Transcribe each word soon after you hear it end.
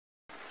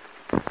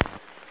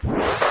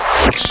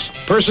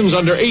Persons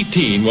under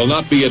 18 will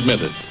not be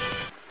admitted.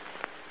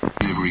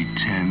 Every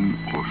 10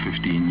 or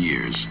 15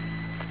 years,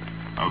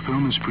 a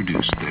film is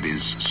produced that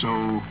is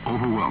so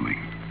overwhelming,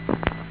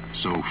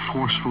 so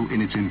forceful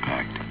in its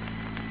impact,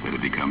 that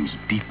it becomes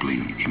deeply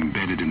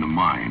embedded in the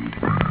mind.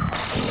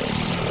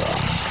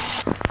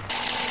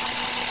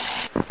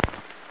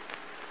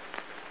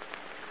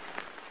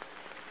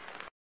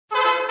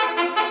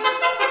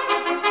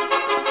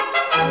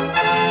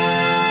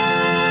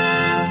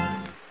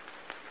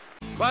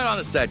 Right on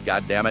the set,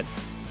 goddammit.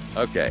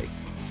 Okay.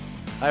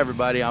 Hi,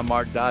 everybody. I'm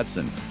Mark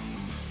Dodson.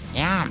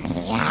 Yum,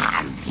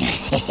 yum.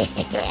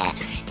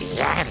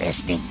 You're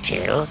listening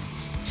to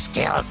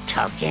Still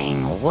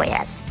Talking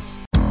With.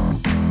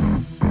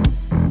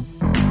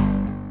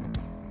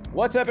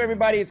 What's up,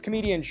 everybody? It's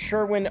comedian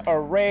Sherwin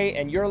Array,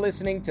 and you're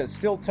listening to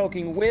Still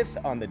Talking With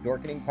on the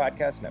Dorkening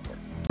Podcast Network.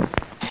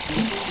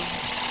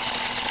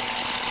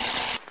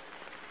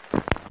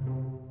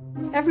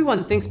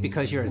 Everyone thinks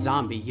because you're a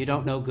zombie, you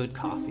don't know good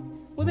coffee.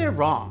 Well, they're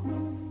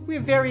wrong. We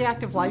have very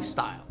active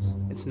lifestyles.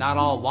 It's not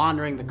all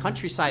wandering the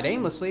countryside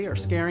aimlessly or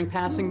scaring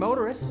passing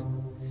motorists.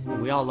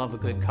 And we all love a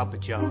good cup of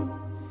joe.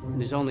 And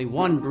there's only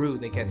one brew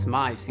that gets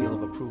my seal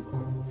of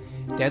approval.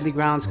 Deadly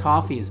Grounds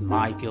coffee is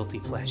my guilty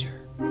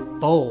pleasure.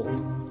 Bold,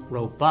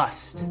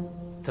 robust,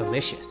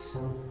 delicious.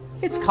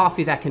 It's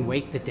coffee that can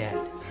wake the dead.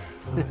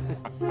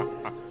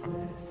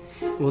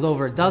 With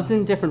over a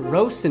dozen different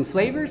roasts and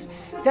flavors,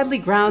 Deadly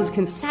Grounds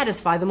can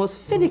satisfy the most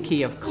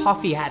finicky of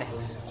coffee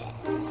addicts.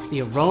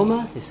 The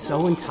aroma is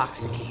so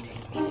intoxicating.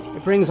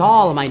 It brings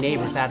all of my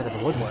neighbors out of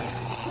the woodwork.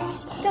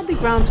 Deadly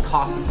Grounds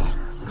coffee.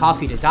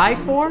 Coffee to die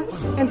for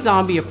and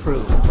zombie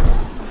approved.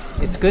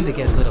 It's good to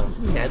get a little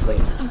deadly.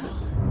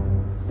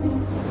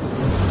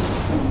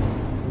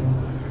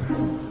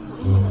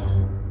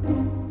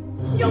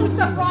 Use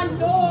the front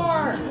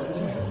door!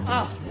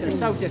 Oh, they're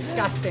so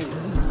disgusting.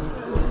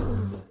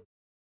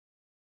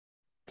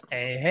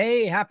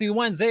 Hey, happy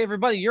Wednesday,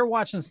 everybody. You're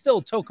watching Still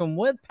Talking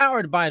With,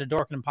 powered by the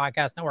Dorkening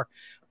Podcast Network.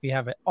 We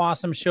have an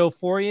awesome show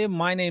for you.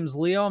 My name's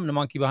Leo. I'm the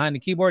monkey behind the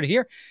keyboard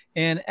here.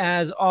 And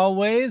as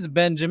always,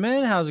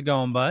 Benjamin, how's it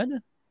going, bud?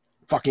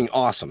 Fucking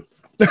awesome.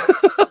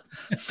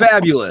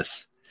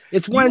 Fabulous.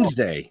 It's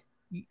Wednesday.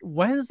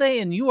 Wednesday,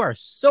 and you are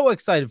so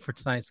excited for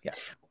tonight's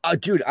guest.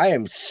 Dude, I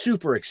am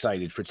super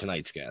excited for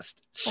tonight's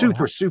guest.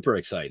 Super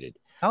excited.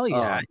 Hell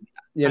yeah.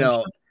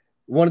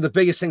 One of the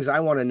biggest things I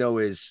want to know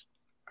is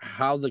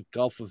how the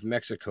Gulf of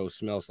Mexico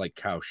smells like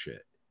cow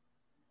shit.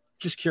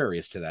 Just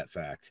curious to that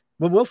fact.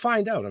 But we'll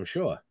find out, I'm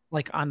sure.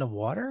 Like on the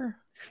water?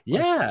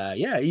 Yeah.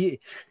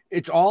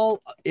 It's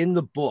all in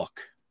the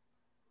book.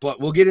 But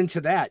we'll get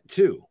into that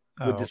too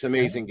with this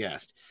amazing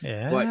guest.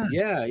 Yeah. But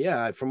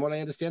yeah. From what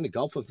I understand, the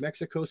Gulf of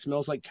Mexico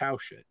smells like cow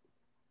shit.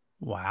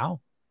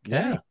 Wow. Okay.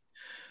 Yeah.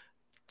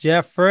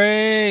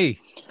 Jeffrey.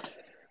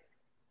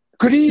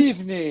 Good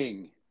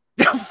evening.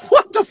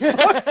 What the fuck?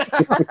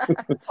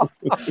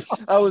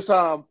 I was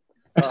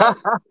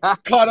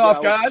caught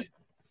off guard.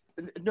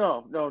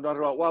 No, not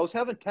at all. Well, I was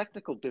having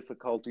technical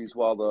difficulties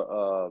while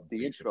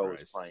the intro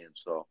was playing,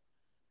 so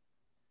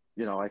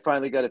I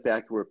finally got it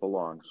back to where it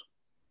belongs.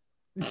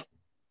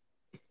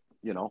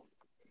 No.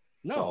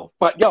 So,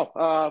 but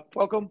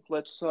welcome.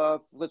 Let's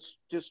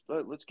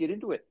get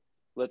into it.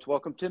 Let's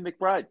welcome Tim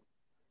McBride.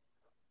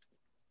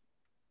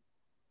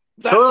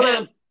 Hello,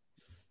 Tim.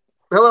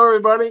 Hello,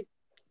 everybody.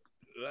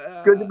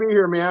 Good to be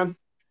here, man.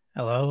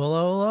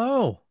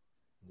 Hello.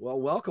 Well,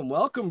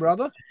 welcome,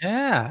 brother.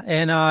 Yeah,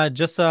 and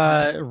just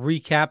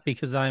recap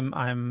because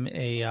I'm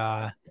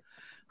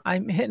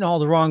hitting all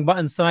the wrong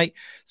buttons tonight.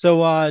 So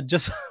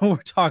we're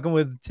talking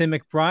with Tim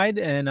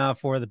McBride, and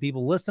for the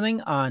people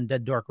listening on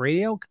Dead Dork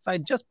Radio, because I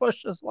just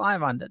pushed this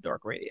live on Dead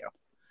Dork Radio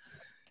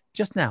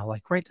just now,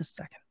 like right this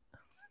second.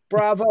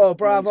 Bravo.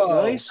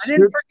 Nice. I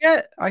didn't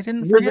forget.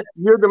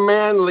 You're the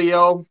man,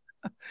 Leo.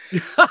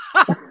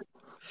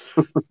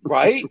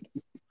 Right?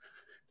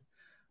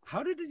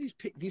 How did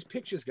these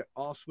pictures get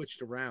all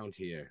switched around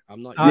here?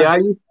 I'm not. I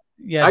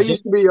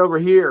used to be over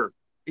here.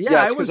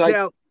 Yeah, I was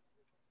down.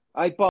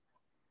 I bought.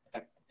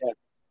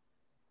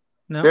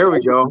 No, there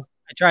we go.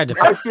 I tried to.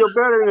 I feel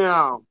better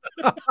now.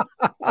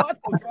 What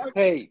the fuck?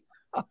 Hey,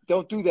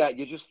 don't do that.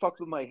 You just fucked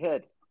with my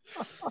head.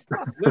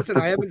 Listen,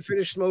 I haven't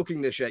finished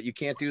smoking this yet. You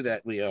can't do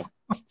that, Leo.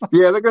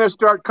 Yeah, they're gonna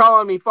start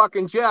calling me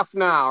fucking Jeff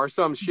now or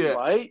some shit.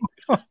 Right?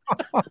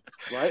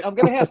 Right? I'm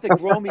gonna have to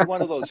grow me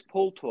one of those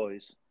pull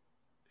toys.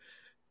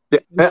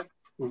 Yeah.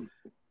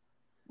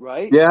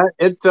 Right? Yeah,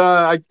 it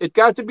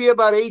got to be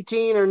about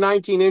 18 or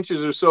 19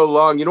 inches or so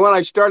long. You know, when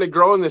I started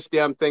growing this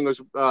damn thing was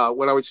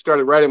when I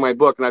started writing my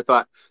book, and I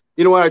thought,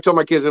 you know what? I told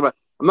my kids, I'm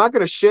not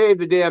going to shave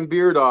the damn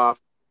beard off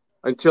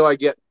until I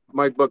get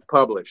my book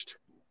published.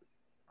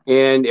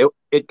 And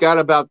it got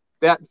about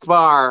that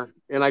far,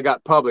 and I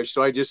got published.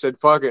 So I just said,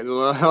 fuck it.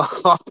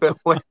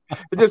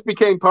 It just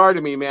became part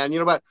of me, man. You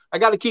know, but I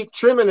got to keep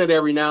trimming it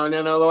every now and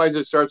then. Otherwise,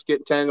 it starts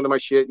getting tangled in my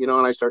shit, and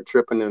I start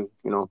tripping and,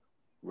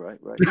 Right.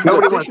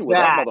 Nobody wants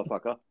that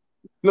motherfucker.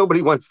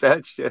 Nobody wants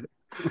that shit.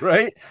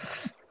 Right?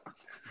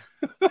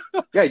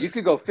 Yeah, you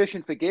could go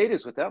fishing for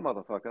gators with that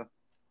motherfucker.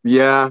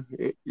 Yeah.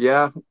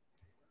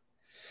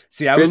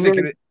 See, I was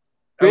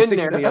Been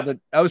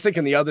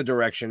thinking the other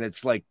direction.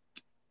 It's like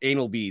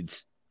anal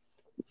beads.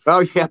 Oh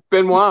yeah,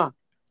 Benoit.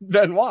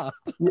 Benoit.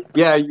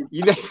 Yeah,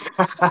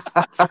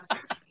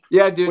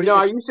 yeah, dude. No,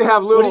 I used to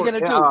have little. What are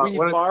you gonna do?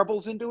 Weave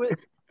marbles into it?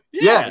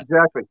 Yeah,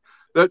 exactly.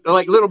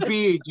 Like little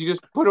beads. You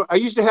just put. I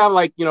used to have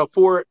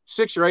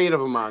 6 or 8 of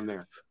them on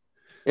there.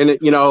 And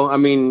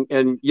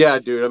yeah,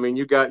 dude. I mean,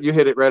 you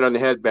hit it right on the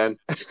head, Ben.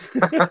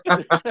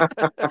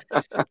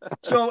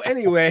 So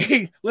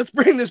anyway, let's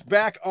bring this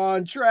back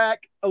on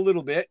track a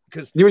little bit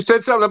because you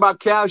said something about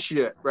cow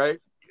shit, right?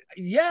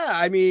 Yeah,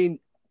 I mean,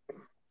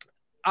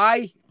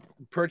 I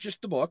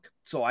purchased the book,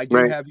 so I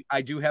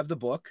do have the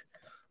book.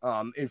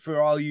 And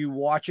for all you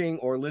watching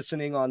or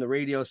listening on the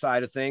radio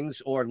side of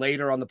things, or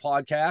later on the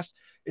podcast,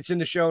 it's in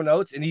the show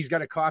notes, and he's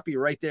got a copy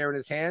right there in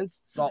his hands.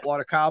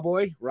 Saltwater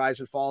Cowboy: Rise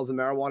and Fall of the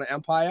Marijuana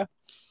Empire.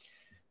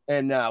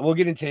 And we'll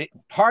get into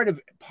part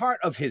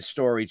of his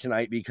story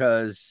tonight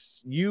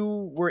because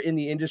you were in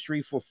the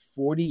industry for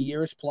 40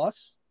 years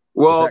plus.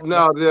 Well,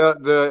 no,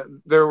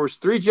 there was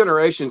 3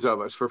 generations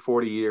of us for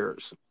 40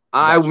 years. Gotcha.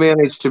 I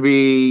managed to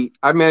be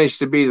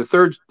the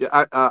third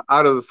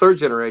out of the third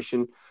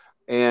generation,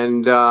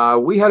 and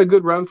we had a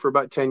good run for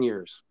about 10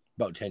 years.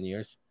 About 10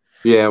 years.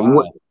 Yeah.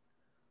 Wow.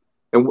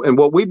 And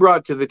what we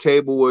brought to the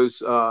table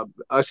was a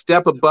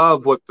step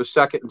above what the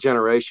second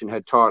generation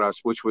had taught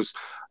us, which was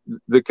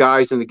the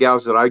guys and the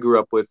gals that I grew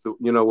up with,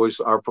 was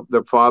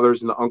their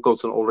fathers and the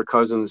uncles and older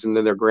cousins and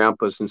then their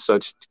grandpas and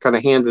such, kind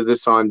of handed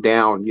this on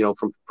down,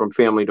 from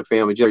family to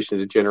family, generation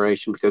to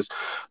generation, because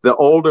the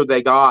older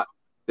they got,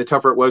 the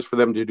tougher it was for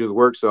them to do the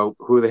work. So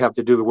who do they have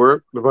to do the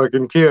work? The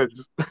fucking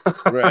kids.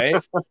 Right.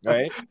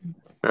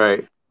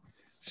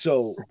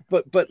 So,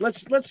 but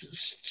let's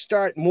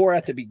start more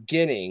at the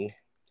beginning.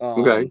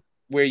 Okay.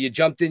 Where you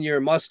jumped in your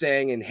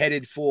Mustang and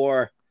headed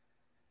for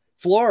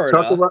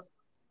Florida.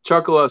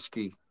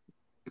 Chokoloskee,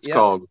 it's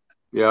called.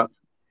 Yeah.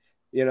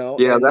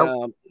 Yeah.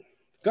 Go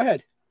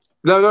ahead.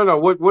 No.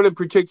 What in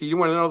particular? You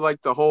want to know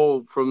the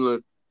whole from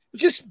the?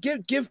 Just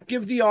give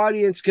the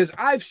audience, because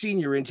I've seen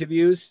your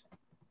interviews.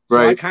 So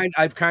right.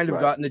 I've kind of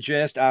gotten the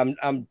gist. I'm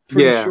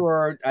pretty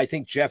sure. I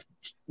think Jeff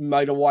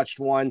might have watched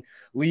one.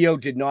 Leo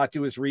did not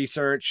do his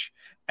research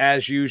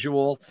as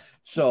usual.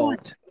 So.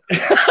 What?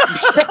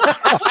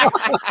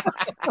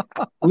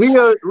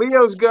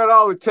 Leo's got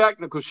all the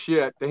technical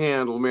shit to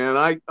handle,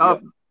 man.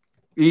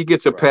 He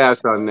gets a pass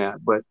on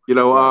that, but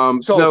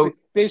so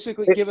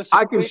basically, give us.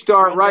 I can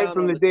start right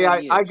from the day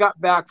I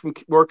got back from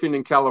working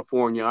in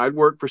California. I'd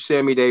worked for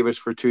Sammy Davis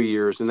for 2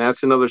 years, and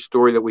that's another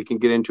story that we can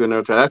get into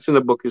another time. That's in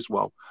the book as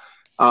well,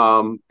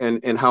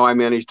 and how I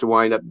managed to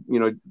wind up,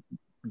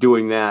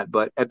 doing that.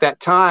 But at that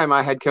time,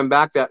 I had come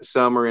back that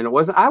summer, and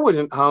I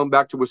wasn't home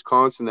back to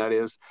Wisconsin. That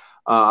is.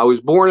 I was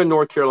born in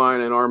North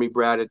Carolina, an Army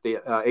brat at the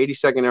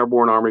 82nd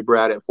Airborne Army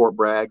brat at Fort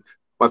Bragg.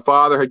 My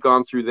father had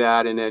gone through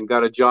that and then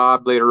got a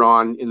job later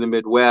on in the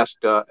Midwest,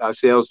 a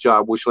sales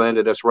job, which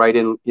landed us right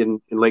in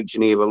Lake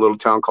Geneva, a little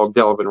town called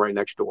Delavan right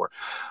next door.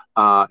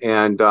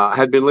 And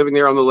had been living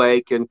there on the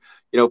lake. And,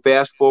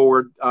 fast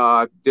forward,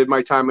 did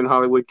my time in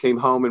Hollywood, came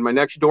home, and my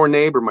next door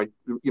neighbor, my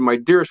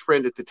dearest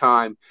friend at the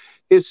time,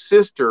 his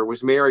sister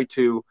was married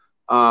to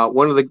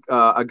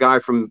a guy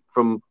from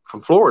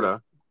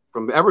Florida,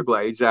 from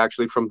Everglades,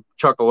 actually, from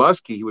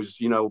Chokoloskee. He was,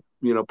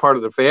 part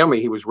of the family.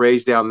 He was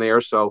raised down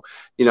there, so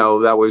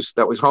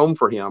that was home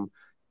for him.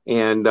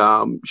 And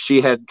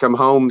she had come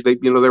home. They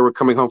were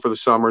coming home for the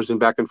summers and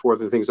back and forth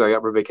and things like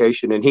that for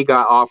vacation. And he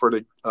got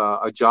offered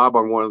a job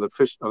on one of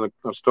the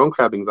stone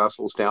crabbing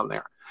vessels down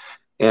there.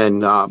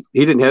 And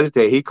he didn't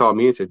hesitate. He called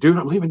me and said, "Dude,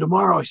 I'm leaving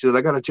tomorrow." I said,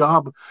 "I got a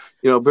job,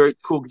 very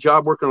cool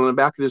job working on the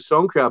back of this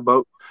stone crab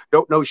boat.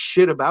 Don't know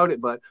shit about it,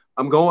 but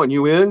I'm going.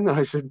 You in?" And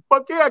I said,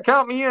 "Fuck yeah,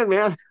 count me in,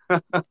 man."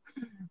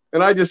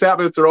 And I just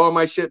happened to throw all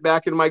my shit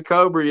back in my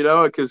Cobra,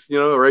 because,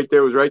 right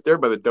there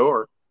by the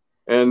door.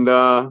 And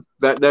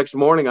that next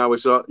morning I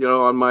was,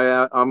 on my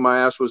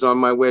ass, was on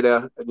my way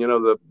to,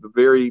 the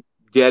very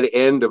dead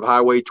end of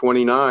Highway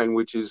 29,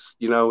 which is,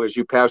 as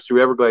you pass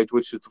through Everglades,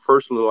 which is the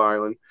first little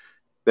island.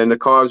 Then the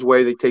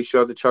causeway that takes you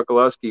out to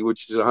Chokoloskee,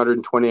 which is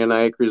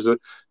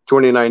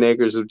 29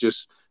 acres of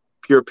just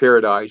pure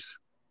paradise,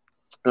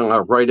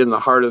 right in the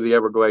heart of the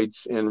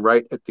Everglades, and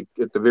right at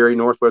the very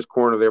northwest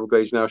corner of the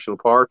Everglades National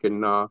Park.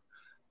 And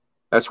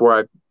that's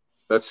where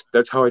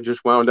that's how I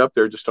just wound up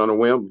there, just on a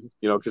whim,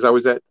 because I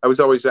was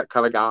always that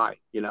kind of guy,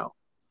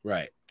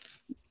 Right.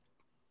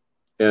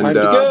 Time And to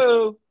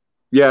go.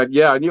 Yeah.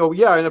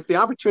 And if the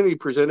opportunity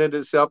presented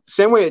itself, the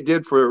same way it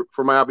did for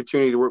my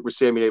opportunity to work with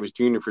Sammy Davis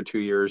Jr. for 2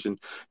 years, and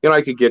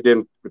I could get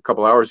in a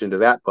couple hours into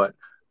that, but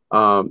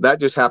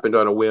that just happened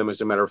on a whim. As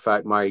a matter of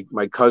fact, my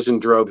cousin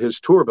drove his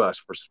tour bus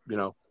for,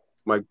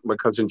 my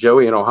cousin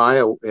Joey in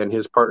Ohio, and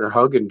his partner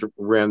Huggan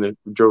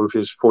drove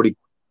his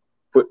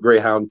 40-foot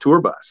Greyhound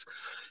tour bus,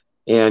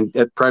 and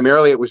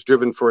primarily it was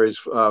driven for his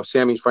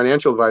Sammy's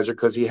financial advisor,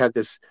 because he had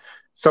this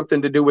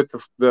something to do with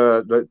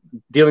the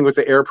dealing with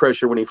the air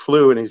pressure when he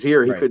flew in his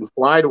ear. He couldn't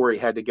fly to where he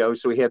had to go,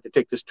 so he had to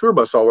take this tour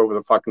bus all over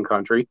the fucking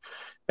country.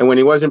 And when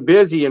he wasn't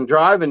busy and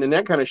driving and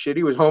that kind of shit,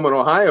 he was home in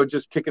Ohio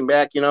just kicking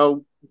back,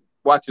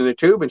 watching the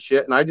tube and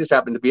shit. And I just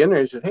happened to be in there.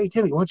 He said, "Hey,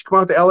 Timmy, why don't you come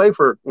out to LA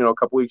for, a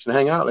couple weeks and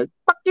hang out?" Like,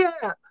 fuck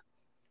yeah.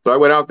 So I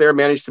went out there,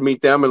 managed to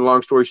meet them, and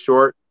long story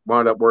short,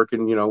 wound up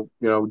working,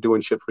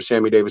 doing shit for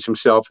Sammy Davis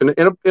himself and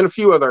a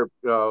few other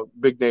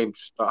big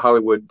names,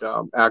 Hollywood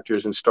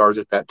actors and stars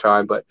at that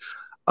time. But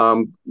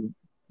the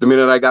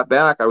minute I got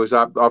back, I was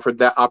offered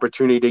that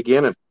opportunity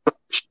again, and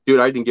dude,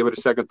 I didn't give it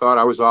a second thought.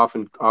 I was off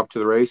to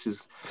the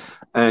races.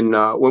 And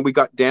when we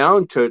got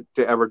down to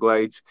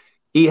Everglades,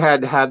 he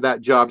had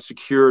that job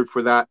secured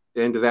for that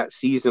end of that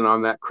season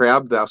on that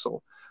crab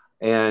vessel.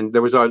 And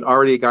there was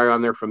already a guy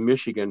on there from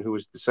Michigan who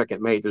was the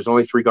second mate. There's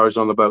only 3 guys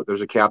on the boat.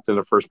 There's a captain,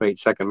 a first mate,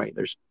 second mate.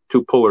 There's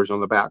 2 pullers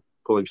on the back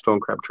pulling stone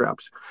crab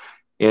traps.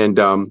 And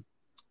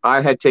I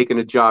had taken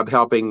a job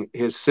helping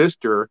his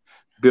sister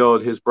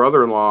build his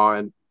brother-in-law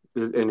and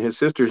his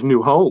sister's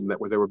new home that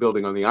they were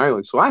building on the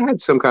island. So I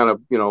had some kind of,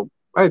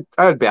 I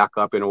had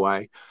backup in a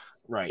way.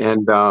 Right.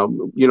 And,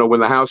 when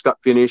the house got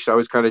finished, I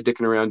was kind of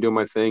dicking around doing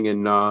my thing.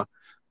 And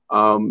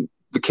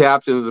the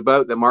captain of the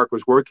boat that Mark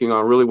was working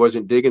on really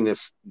wasn't digging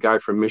this guy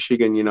from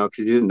Michigan, because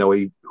he didn't know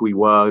who he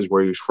was,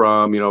 where he was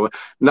from,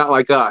 not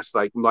like us,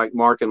 like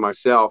Mark and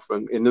myself.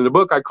 And in the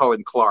book, I call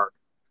him Clark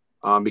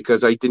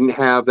because I didn't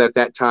have at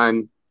that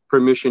time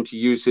permission to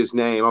use his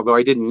name, although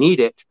I didn't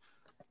need it.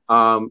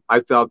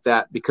 I felt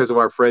that because of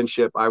our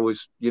friendship, I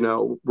was,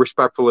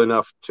 respectful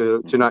enough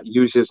to not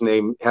use his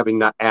name, having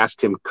not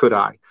asked him, could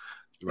I?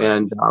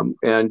 Right.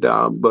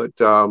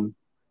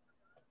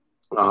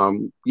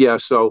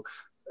 So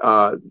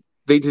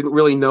they didn't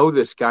really know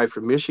this guy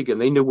from Michigan.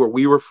 They knew where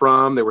we were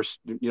from. They were,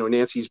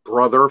 Nancy's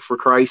brother, for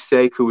Christ's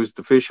sake, who was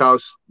the fish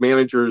house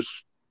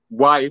manager's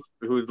wife,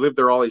 who had lived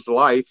there all his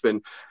life.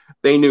 And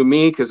they knew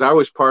me because I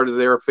was part of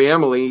their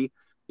family,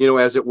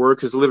 as it were,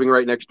 because living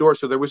right next door.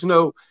 So there was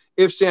no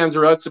ifs, ands,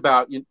 or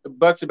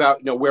buts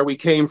about where we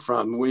came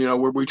from.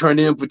 Were we trying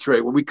to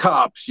infiltrate? Were we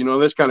cops?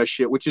 This kind of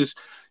shit, which is,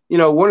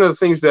 one of the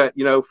things that,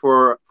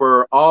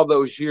 for all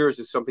those years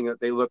is something that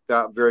they looked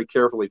out very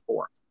carefully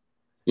for.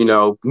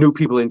 New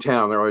people in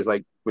town, they're always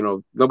like,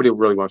 nobody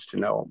really wants to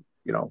know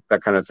them,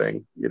 that kind of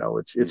thing.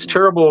 It's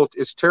terrible.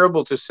 It's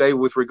terrible to say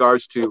with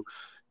regards to,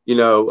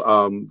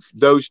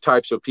 those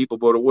types of people.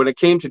 But when it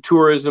came to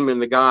tourism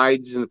and the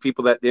guides and the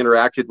people that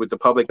interacted with the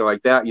public and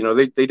like that,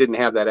 they didn't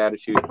have that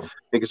attitude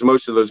because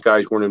most of those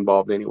guys weren't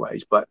involved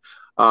anyways. But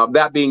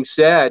that being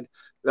said,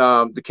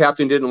 the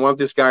captain didn't want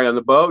this guy on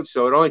the boat.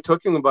 So it only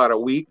took him about a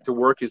week to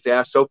work his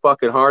ass so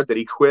fucking hard that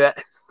he quit.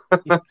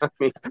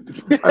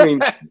 I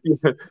mean,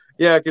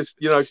 yeah, because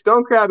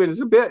stone crabbing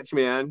is a bitch,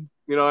 man.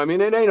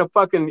 It ain't a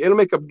fucking. It'll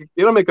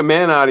make a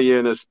man out of you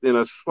in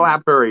a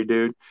slap hurry,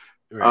 dude.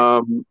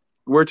 Right.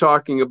 We're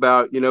talking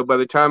about, by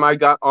the time I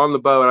got on the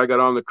boat, I got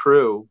on the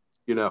crew.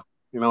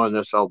 And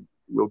this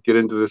we'll get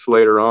into this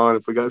later on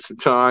if we got some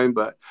time.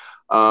 But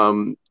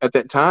at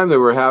that time,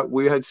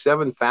 we had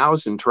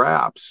 7,000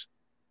 traps,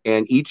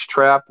 and each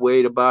trap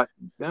weighed about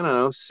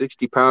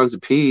 60 pounds a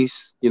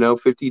piece.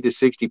 50 to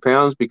 60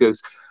 pounds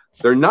because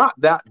they're not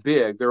that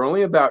big. They're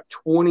only about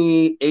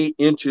 28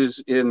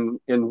 inches in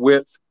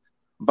width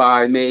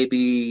by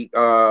maybe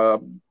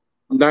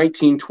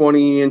 19,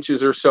 20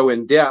 inches or so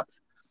in depth,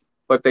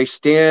 but they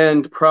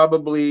stand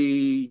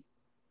probably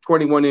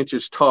 21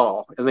 inches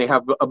tall, and they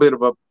have a bit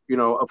of a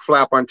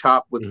flap on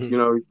top with,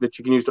 that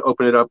you can use to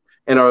open it up,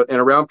 and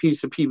a round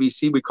piece of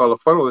PVC we call a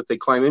funnel that they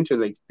climb into,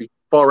 and they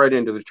fall right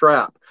into the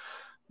trap.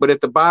 But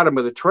at the bottom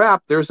of the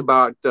trap, there's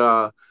about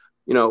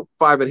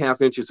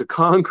 5.5 inches of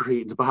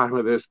concrete in the bottom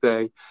of this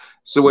thing.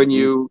 So when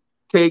your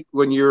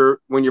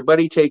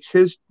buddy takes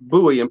his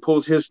buoy and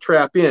pulls his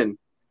trap in,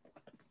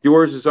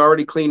 yours is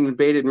already clean and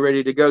baited and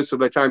ready to go. So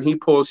by the time he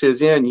pulls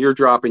his in, you're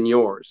dropping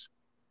yours.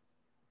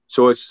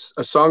 So it's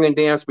a song and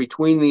dance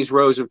between these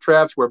rows of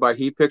traps, whereby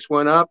he picks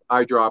one up,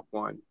 I drop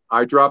one.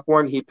 I drop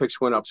one, he picks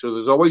one up. So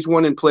there's always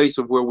one in place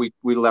of where we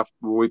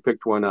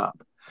picked one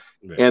up.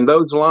 Right. And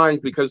those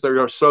lines, because there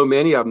are so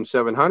many of them,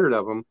 700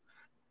 of them,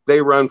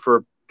 they run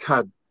for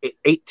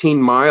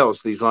 18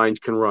 miles. These lines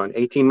can run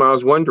 18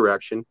 miles one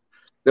direction.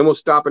 Then we'll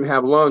stop and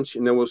have lunch,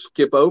 and then we'll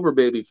skip over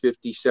maybe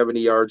 50, 70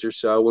 yards or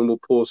so, and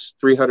we'll pull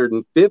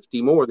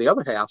 350 more, the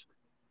other half,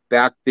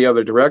 back the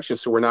other direction,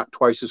 so we're not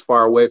twice as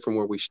far away from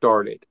where we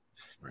started.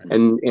 Right.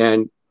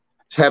 And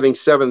having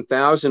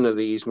 7,000 of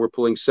these, we're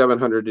pulling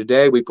 700 a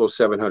day. We pull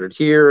 700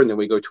 here, and then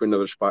we go to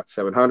another spot,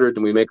 700,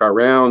 and we make our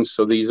rounds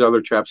so these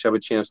other traps have a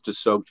chance to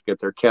soak to get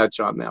their catch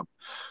on them.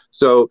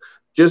 So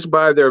just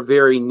by their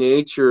very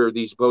nature,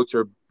 these boats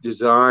are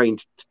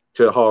designed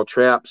to haul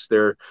traps.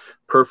 They're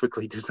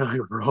perfectly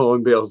designed for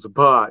hauling bales of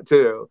pot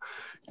too,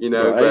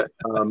 Right?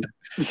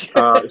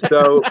 But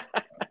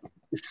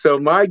so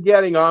my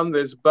getting on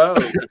this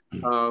boat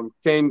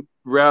came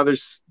rather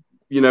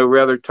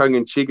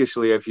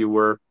tongue-in-cheekishly, if you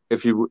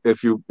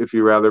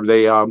rather.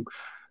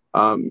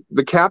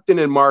 The captain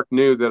and Mark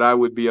knew that I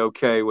would be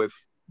okay with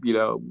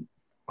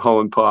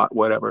hauling pot,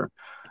 whatever.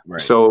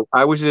 Right. So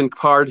I was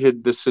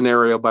imparted the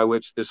scenario by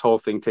which this whole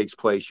thing takes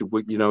place.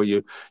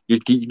 You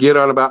get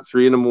on about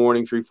 4 in the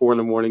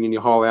morning, and you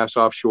haul ass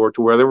offshore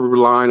to whatever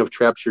line of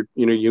traps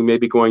you may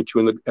be going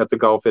to at the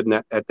Gulf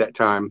at that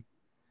time.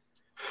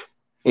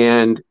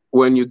 And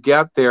when you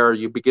get there,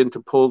 you begin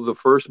to pull the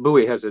first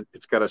buoy.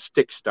 It's got a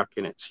stick stuck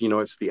in it. So,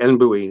 it's the end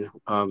buoy.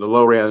 The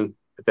LORAN,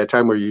 at that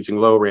time we were using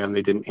LORAN.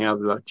 They didn't have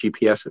the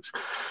GPSs.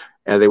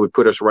 And they would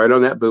put us right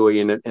on that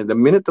buoy. And the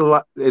minute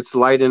it's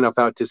light enough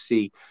out to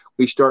sea,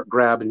 we start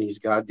grabbing these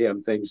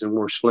goddamn things and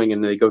we're slinging.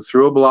 They go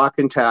through a block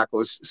and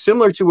tackle. It's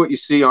similar to what you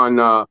see on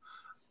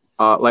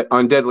like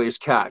on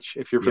Deadliest Catch,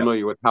 if you're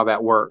familiar with how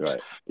that works.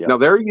 Right. Yep. Now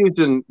they're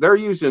using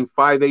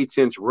 5/8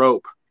 inch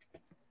rope.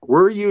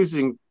 We're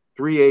using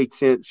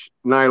 3/8 inch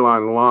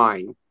nylon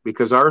line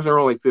because ours are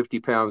only 50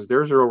 pounds.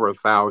 Theirs are over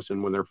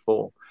 1,000 when they're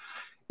full.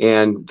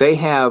 And they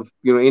have,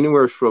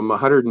 anywhere from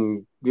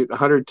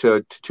 100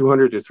 to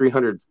 200 to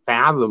 300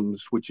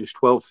 fathoms, which is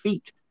 12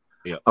 feet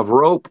of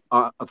rope.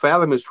 A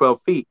fathom is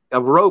 12 feet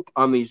of rope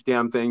on these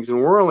damn things.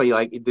 And we're only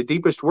the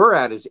deepest we're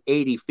at is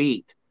 80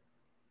 feet,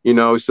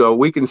 so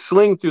we can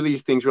sling through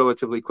these things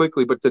relatively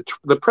quickly. But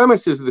the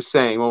premise is the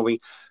same,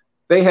 only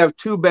they have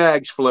 2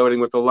 bags floating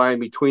with a line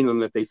between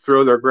them that they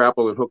throw their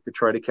grapple and hook to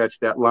try to catch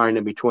that line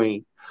in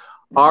between.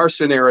 Our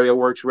scenario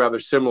works rather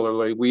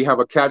similarly. We have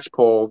a catch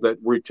pole that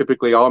we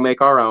typically all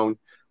make our own.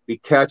 We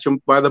catch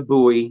them by the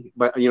buoy,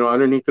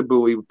 underneath the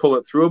buoy. We pull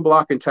it through a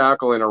block and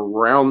tackle and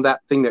around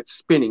that thing that's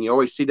spinning. You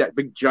always see that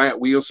big giant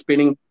wheel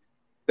spinning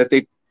that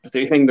they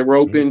hang the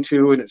rope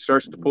into, and it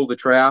starts to pull the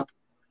trap.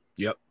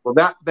 Yep. Well,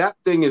 that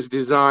thing is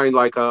designed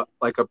like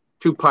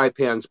 2 pie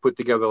pans put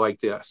together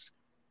like this.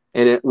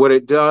 And what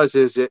it does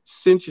is it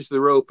cinches the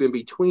rope in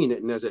between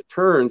it, and as it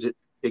turns,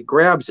 it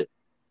grabs it.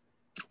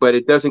 But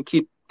it doesn't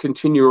keep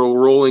continual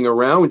rolling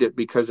around it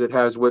because it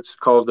has what's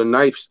called a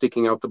knife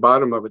sticking out the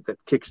bottom of it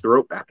that kicks the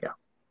rope back out.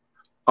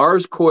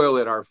 Ours coil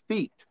at our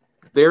feet.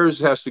 Theirs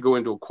has to go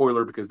into a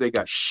coiler because they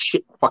got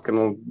shit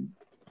fucking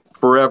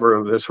forever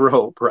of this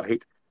rope,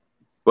 right?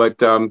 But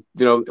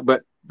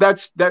but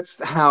that's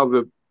how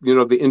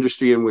the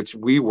industry in which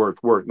we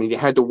worked. I mean, you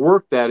had to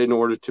work that in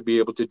order to be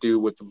able to do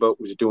what the boat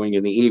was doing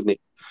in the evening.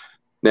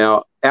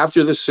 Now,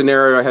 after this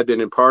scenario had been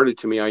imparted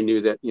to me, I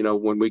knew that,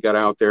 when we got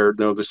out there,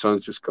 the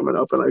sun's just coming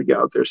up and I get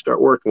out there,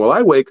 start working. Well,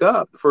 I wake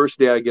up. The first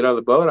day I get out of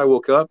the boat, I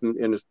woke up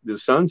and the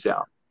sun's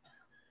out.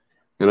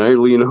 And I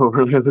lean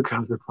over and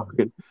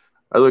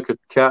I look at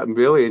Captain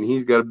Billy, and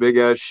he's got a big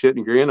ass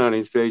shitting grin on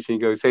his face. And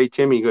he goes, "Hey,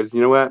 Timmy," he goes,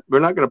 "You know what? We're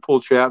not going to pull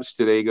traps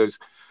today." He goes,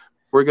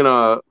 we're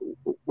gonna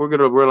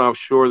run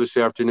offshore this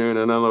afternoon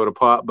and unload a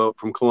pot boat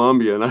from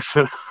Colombia." And I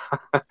said,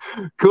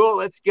 "Cool,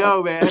 let's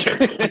go, man."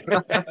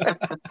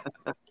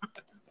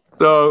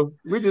 So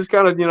we just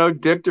kind of,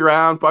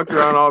 fucked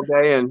around all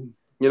day, and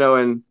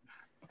and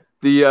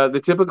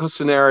the typical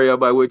scenario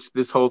by which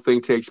this whole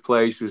thing takes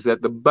place is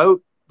that the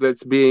boat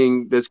that's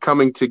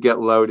coming to get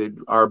loaded,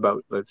 our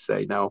boat, let's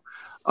say now,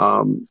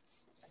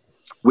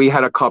 we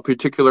had a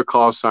particular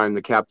call sign.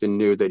 The captain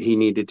knew that he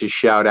needed to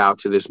shout out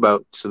to this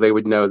boat so they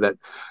would know that,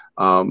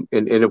 and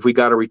if we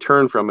got a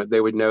return from it,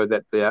 they would know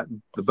that the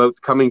boat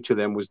coming to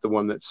them was the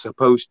one that's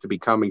supposed to be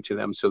coming to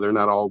them. So they're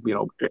not all,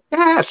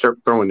 start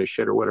throwing this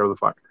shit or whatever the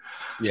fuck.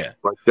 Yeah.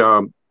 But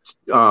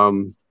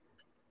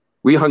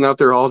we hung out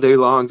there all day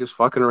long, just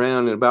fucking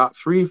around. And about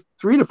 3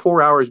 to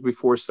 4 hours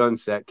before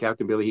sunset,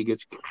 Captain Billy, he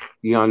gets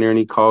on there and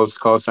he calls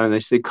sign.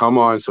 They say, "Come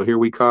on." So here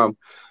we come.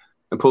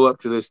 And pull up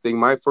to this thing.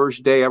 My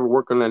first day ever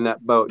working on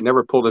that boat,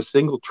 never pulled a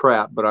single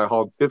trap, but I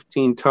hauled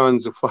 15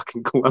 tons of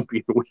fucking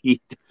Colombian weed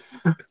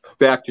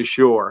back to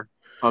shore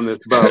on this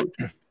boat.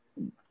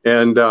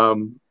 And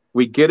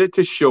we get it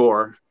to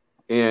shore,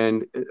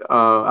 and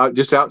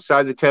just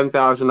outside the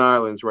 10,000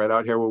 Islands, right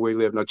out here where we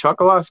live. Now,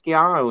 Chokoloskee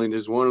Island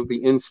is one of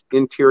the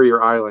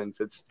interior islands.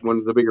 It's one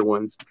of the bigger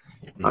ones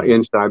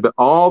inside. But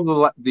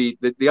all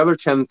the other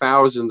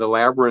 10,000, the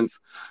labyrinth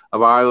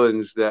of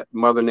islands that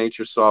Mother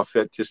Nature saw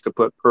fit just to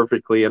put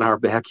perfectly in our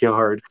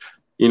backyard,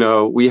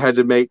 we had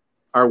to make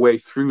our way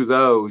through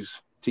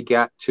those to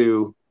get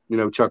to,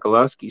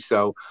 Chokoloskee.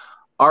 So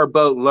our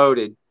boat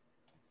loaded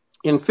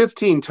in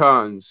 15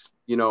 tons.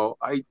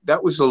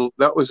 That was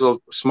a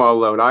small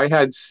load. I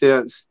had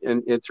since,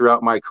 and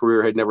throughout my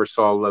career, had never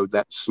saw a load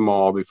that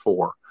small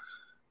before.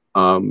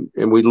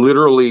 And we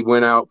literally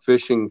went out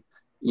fishing.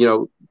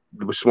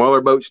 The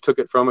smaller boats took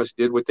it from us,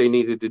 did what they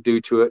needed to do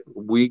to it.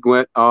 We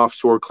went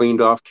offshore, cleaned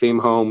off, came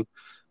home.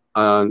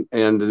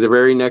 And the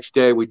very next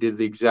day, we did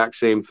the exact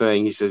same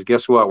thing. He says,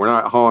 "Guess what? We're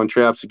not hauling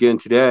traps again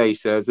today." He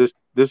says,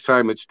 this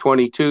time it's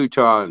 22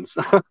 tons.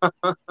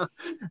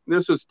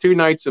 This was 2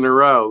 nights in a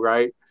row,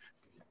 right?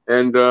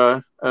 And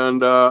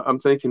I'm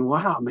thinking,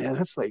 wow, man,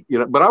 that's like,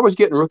 but I was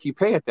getting rookie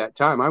pay at that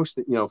time. I was,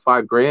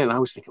 $5,000. I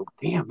was thinking,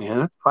 damn, man,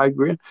 that's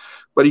 $5,000.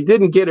 But he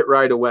didn't get it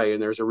right away.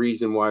 And there's a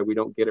reason why we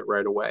don't get it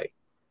right away.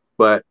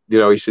 But,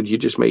 he said, "You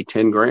just made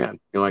 $10,000,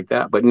 like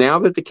that." But now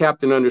that the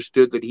captain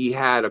understood that he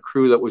had a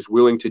crew that was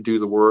willing to do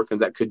the work and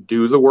that could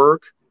do the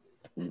work,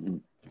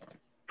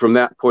 from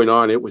that point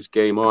on, it was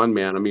game on,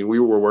 man. I mean, we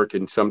were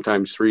working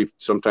sometimes 3,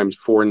 sometimes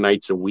 4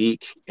 nights a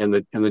week, and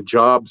the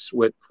jobs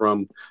went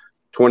from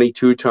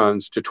 22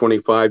 tons to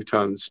 25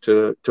 tons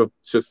to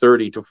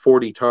 30 to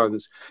 40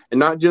 tons, and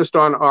not just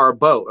on our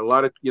boat. A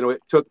lot of,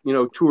 it took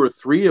 2 or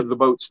 3 of the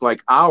boats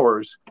like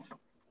ours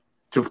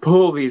to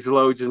pull these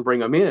loads and bring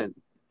them in.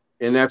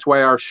 And that's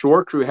why our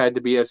shore crew had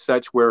to be as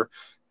such, where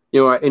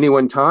at any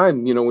one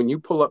time, when you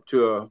pull up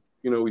to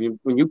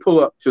when you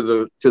pull up to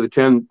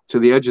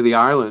the edge of the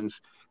islands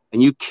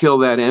and you kill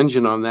that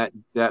engine on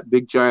that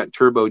big giant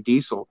turbo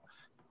diesel,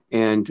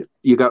 and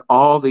you got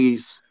all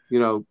these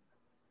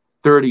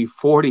 30,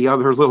 40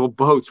 other little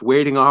boats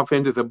wading off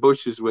into the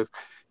bushes with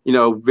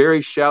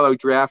very shallow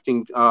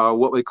drafting,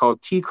 what we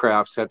called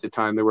T-crafts at the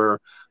time. They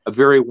were a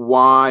very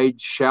wide,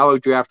 shallow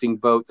drafting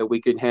boat that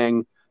we could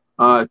hang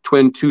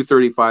twin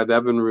 235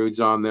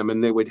 Evinrudes on them,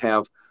 and they would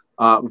have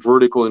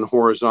vertical and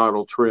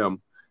horizontal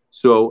trim.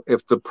 So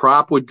if the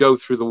prop would go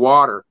through the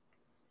water,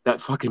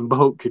 that fucking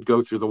boat could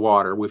go through the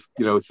water with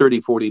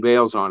 30, 40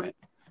 bales on it.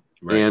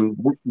 Right. And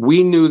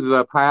we knew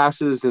the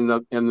passes and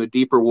the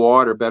deeper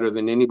water better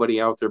than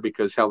anybody out there,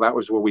 because hell, that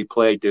was where we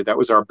played, dude. That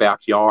was our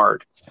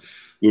backyard,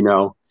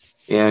 and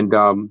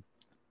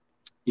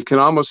you can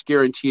almost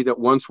guarantee that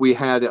once we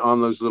had it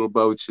on those little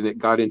boats and it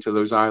got into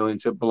those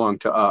islands, it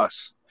belonged to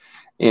us.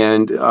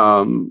 And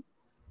the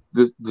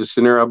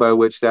scenario by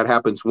which that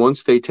happens,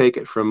 once they take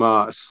it from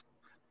us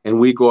and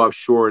we go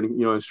offshore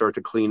and and start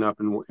to clean up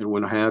and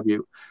what have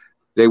you,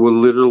 they will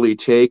literally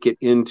take it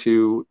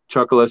into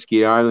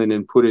Chokoloskee Island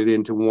and put it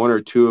into 1 or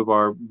 2 of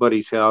our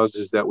buddies'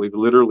 houses that we've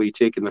literally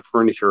taken the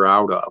furniture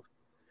out of,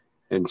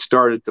 and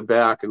start at the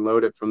back and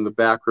load it from the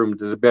back room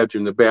to the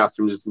bedroom, the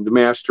bathrooms, the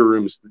master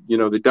rooms,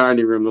 the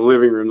dining room, the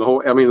living room,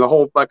 the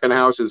whole fucking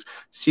house is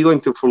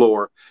ceiling to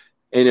floor.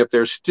 And if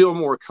there's still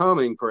more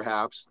coming,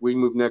 perhaps we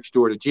move next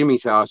door to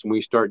Jimmy's house and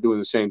we start doing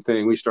the same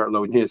thing. We start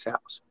loading his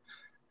house.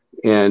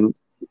 And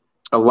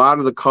a lot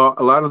of the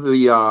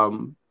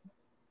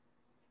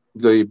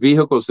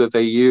vehicles that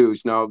they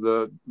use now,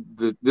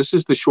 this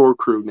is the shore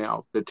crew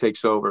now that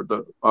takes over.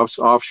 The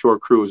offshore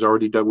crew is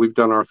already done. We've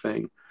done our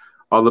thing.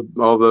 All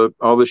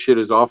the shit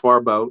is off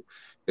our boat.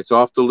 It's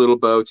off the little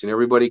boats, and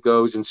everybody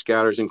goes and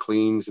scatters and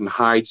cleans and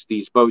hides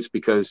these boats,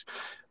 because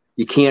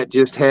you can't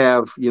just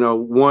have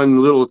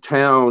one little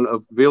town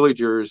of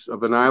villagers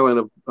of an island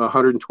of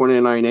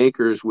 129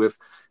 acres with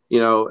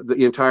the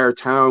entire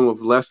town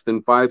of less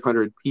than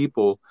 500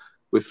 people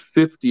with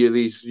 50 of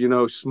these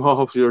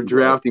small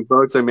drafting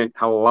boats. I mean,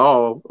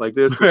 hello, like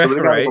this.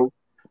 So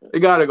they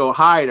gotta go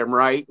hide them,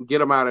 right, and get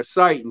them out of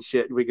sight and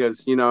shit,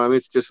 because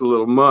it's just a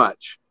little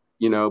much.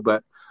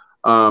 But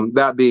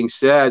that being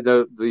said,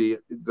 the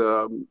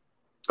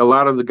a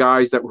lot of the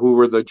guys who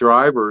were the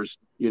drivers,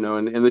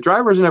 and the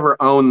drivers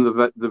never own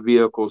the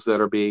vehicles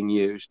that are being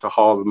used to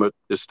haul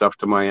this stuff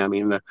to Miami,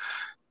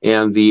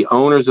 and the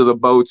owners of the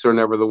boats are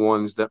never the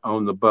ones that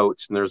own the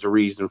boats, and there's a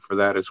reason for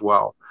that as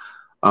well.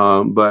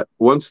 But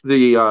once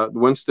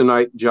the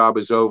night job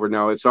is over,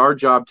 now it's our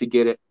job to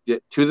get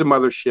to the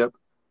mothership,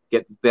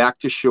 get back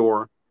to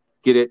shore,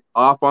 get it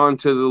off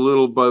onto the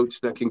little boats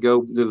that can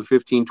go, the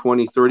 15,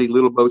 20, 30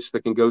 little boats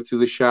that can go through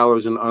the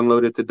shallows and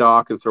unload at the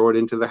dock and throw it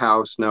into the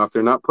house. Now, if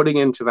they're not putting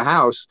it into the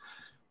house,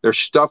 they're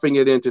stuffing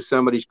it into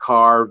somebody's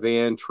car,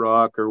 van,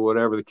 truck, or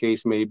whatever the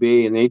case may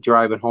be, and they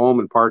drive it home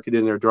and park it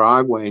in their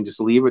driveway and just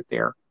leave it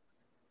there,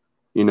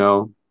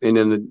 and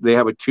then they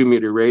have a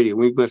 2-meter radio.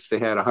 We must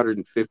have had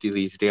 150 of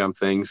these damn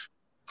things.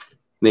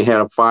 And they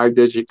had a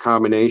 5-digit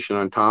combination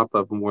on top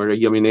of them where,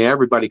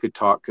 everybody could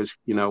talk, because,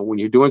 when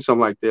you're doing something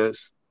like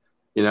this,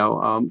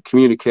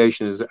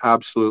 communication is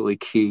absolutely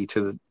key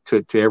to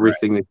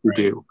everything that you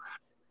do.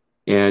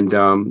 And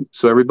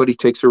so everybody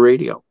takes a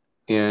radio,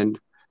 and,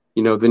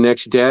 the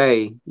next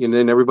day, and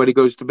then everybody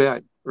goes to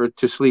bed or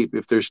to sleep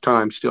if there's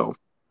time still.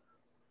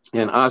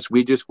 And us,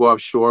 we just go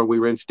offshore, we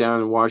rinse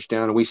down and wash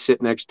down, and we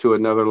sit next to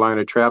another line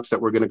of traps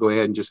that we're going to go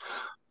ahead and just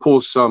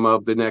pull some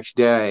of the next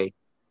day,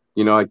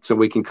 so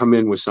we can come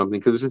in with something,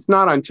 because it's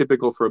not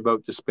untypical for a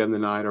boat to spend the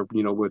night, or,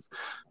 with,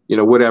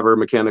 whatever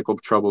mechanical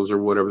troubles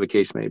or whatever the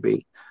case may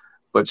be.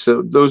 But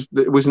so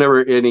it was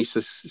never any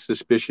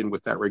suspicion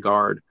with that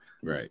regard.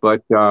 Right.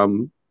 But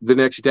the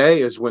next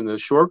day is when the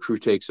shore crew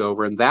takes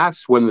over, and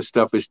that's when the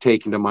stuff is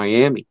taken to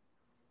Miami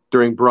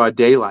during broad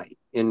daylight.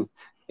 And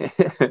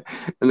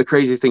the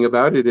crazy thing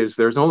about it is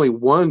there's only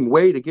one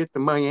way to get to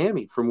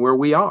Miami from where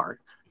we are.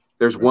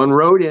 There's one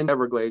road in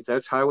Everglades.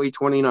 That's Highway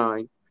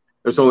 29.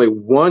 There's only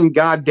one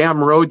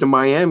goddamn road to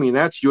Miami, and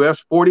that's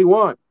US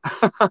 41.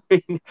 I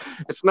mean,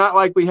 it's not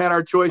like we had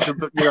our choice of,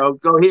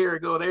 go here,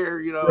 go there,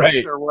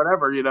 right, or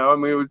whatever, I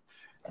mean, it was,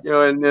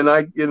 and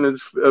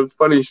it's a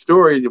funny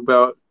story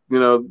about,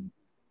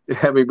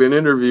 having been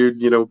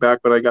interviewed, back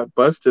when I got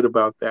busted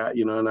about that,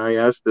 and I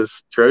asked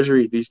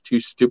these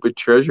 2 stupid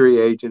Treasury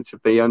agents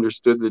if they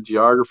understood the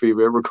geography of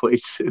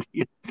Everglades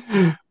City.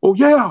 Well,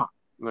 yeah.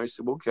 And I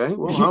said, okay,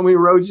 well, how many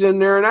roads in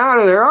there and out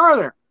of there are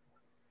there?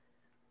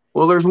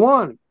 Well, there's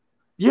one.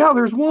 Yeah,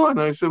 there's one.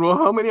 I said, well,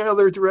 how many are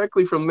there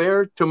directly from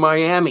there to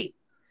Miami?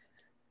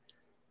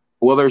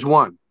 Well, there's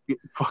one.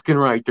 fucking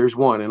right. There's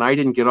one. And I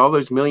didn't get all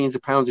those millions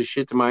of pounds of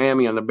shit to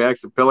Miami on the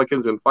backs of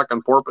pelicans and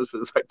fucking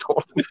porpoises. I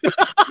told him.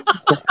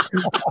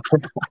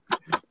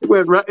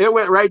 It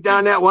went right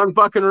down that one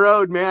fucking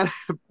road, man.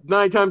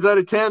 9 times out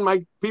of 10,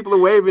 my people are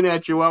waving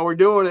at you while we're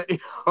doing it.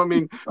 I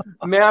mean,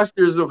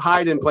 masters of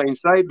hide in plain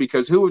sight,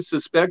 because who would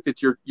suspect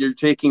that you're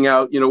taking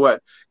out,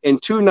 in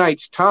 2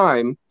 nights'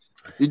 time,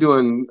 you're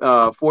doing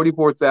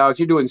 44,000,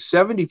 you're doing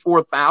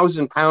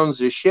 74,000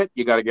 pounds of shit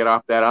you got to get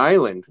off that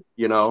island,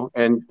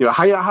 and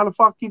how the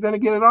fuck are you going to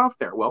get it off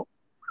there? Well,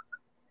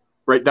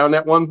 right down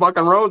that one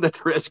fucking road that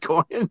there is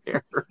going in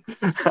there.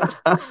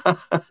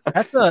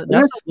 That's a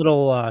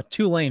little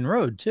 2-lane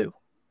road too.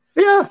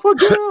 Yeah, well,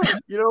 yeah.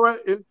 You know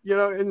what?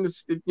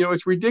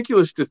 It's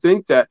ridiculous to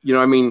think that,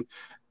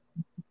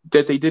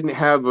 that they didn't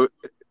have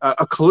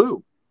a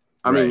clue.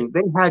 I mean,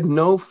 they had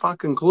no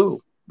fucking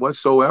clue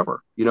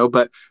whatsoever,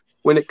 but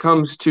when it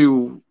comes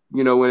to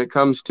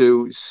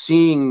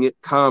seeing it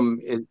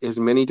come in as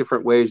many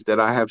different ways that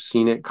I have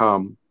seen it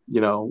come,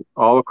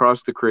 all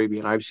across the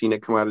Caribbean, I've seen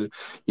it come out of,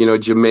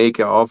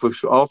 Jamaica, all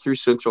through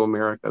Central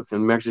America,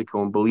 and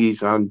Mexico and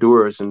Belize,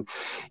 Honduras, and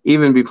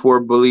even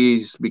before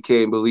Belize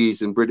became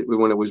Belize, and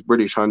when it was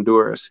British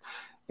Honduras,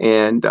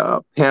 and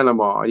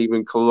Panama, and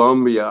even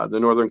Colombia, the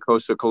northern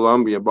coast of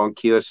Colombia,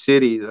 Barranquilla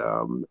City.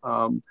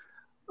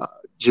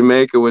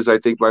 Jamaica was, I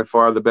think, by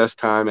far the best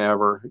time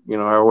ever. I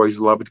always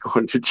loved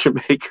going to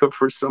Jamaica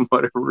for some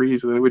whatever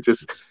reason.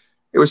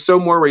 It was so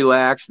more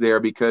relaxed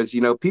there because,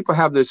 people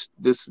have this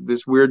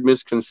weird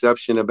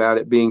misconception about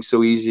it being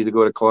so easy to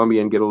go to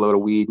Colombia and get a load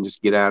of weed and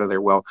just get out of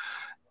there. Well,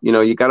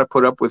 you got to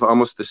put up with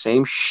almost the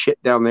same shit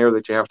down there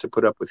that you have to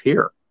put up with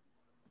here.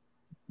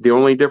 The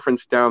only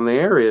difference down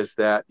there is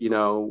that,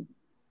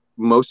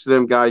 most of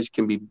them guys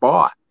can be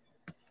bought.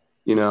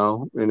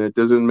 And it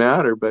doesn't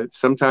matter, but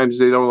sometimes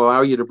they don't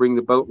allow you to bring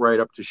the boat right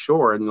up to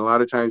shore. And a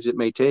lot of times it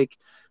may take,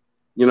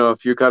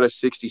 if you've got a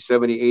 60,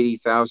 70,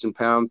 80,000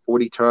 pound,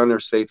 40 ton,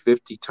 or say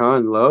 50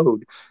 ton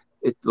load,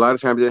 a lot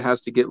of times it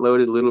has to get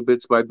loaded little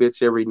bits by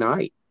bits every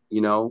night,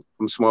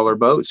 from smaller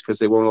boats, because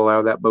they won't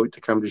allow that boat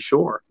to come to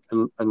shore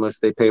unless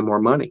they pay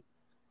more money.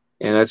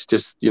 And that's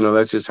just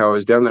how it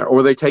was done there.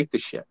 Or they take the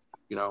shit,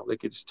 they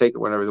could just take it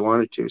whenever they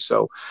wanted to.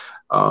 So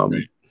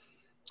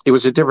it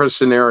was a different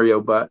scenario,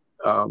 but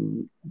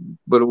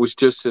it was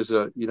just as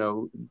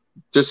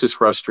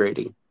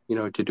frustrating,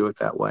 to do it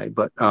that way.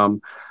 But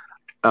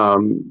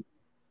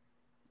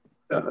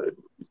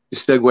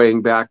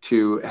segueing back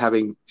to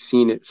having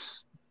seen it,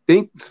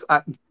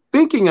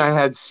 thinking I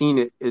had seen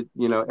it,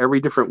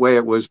 every different way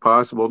it was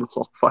possible, the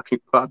whole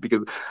fucking pot,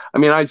 because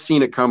I've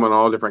seen it come on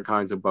all different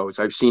kinds of boats.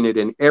 I've seen it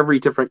in every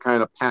different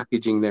kind of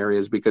packaging there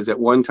is, because at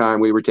one time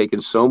we were taking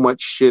so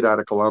much shit out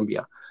of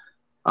Colombia.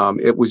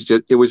 It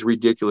was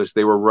ridiculous.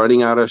 They were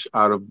running out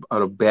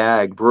of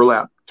bag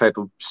burlap type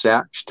of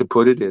sacks to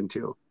put it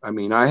into.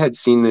 I had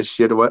seen this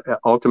shit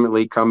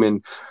ultimately come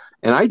in,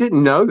 and I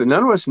didn't know that.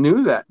 None of us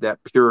knew that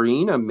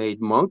Purina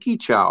made monkey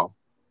chow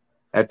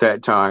at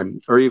that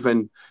time, or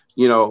even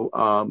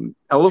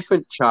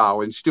elephant chow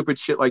and stupid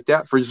shit like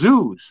that for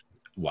zoos.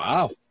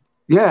 Wow.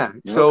 Yeah.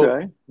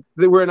 So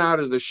they went out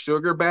of the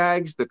sugar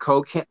bags, the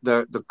Coke,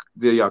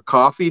 the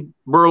coffee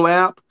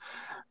burlap.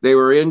 They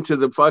were into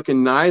the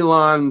fucking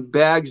nylon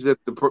bags that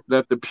the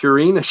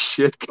Purina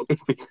shit came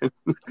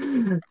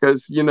in,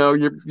 because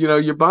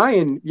you're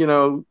buying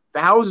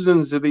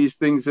thousands of these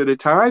things at a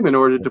time in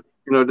order to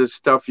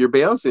stuff your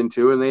bales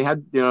into, and they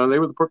had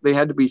they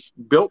had to be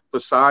built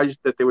the size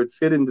that they would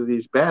fit into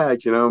these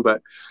bags,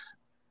 But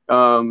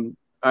I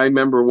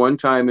remember one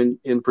time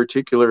in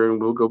particular,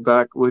 and we'll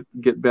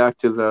get back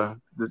to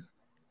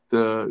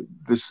the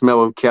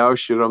smell of cow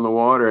shit on the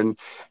water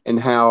and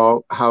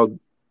how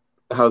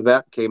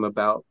that came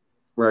about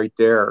right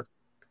there.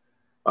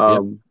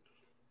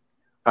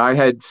 I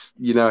had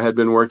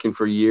been working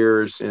for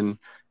years, and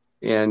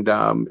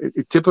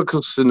a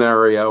typical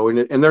scenario,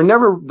 and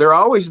they're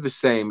always the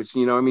same. It's,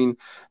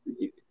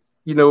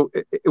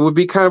 it would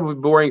be kind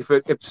of boring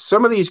if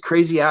some of these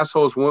crazy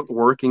assholes weren't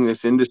working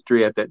this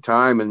industry at that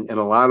time, and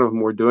a lot of them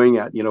were doing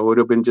it. It would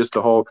have been just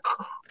a whole,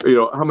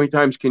 how many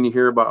times can you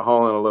hear about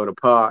hauling a load of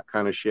pot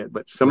kind of shit?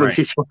 But some of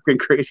these fucking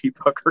crazy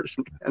fuckers,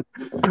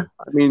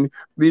 man.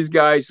 These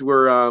guys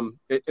were,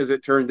 as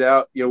it turned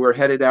out, we're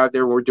headed out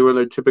there. We're doing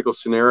a typical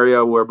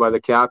scenario whereby the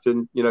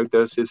captain,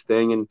 does his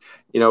thing, and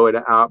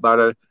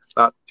about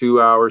 2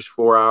 hours,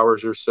 4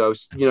 hours or so,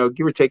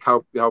 give or take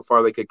how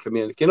far they could come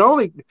in. It can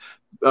only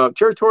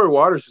territorial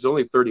waters is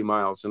only 30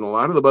 miles, and a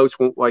lot of the boats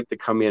won't like to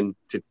come in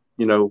to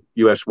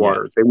U.S.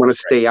 waters. They want to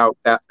stay out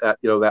that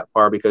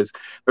far, because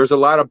there's a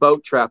lot of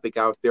boat traffic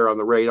out there on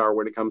the radar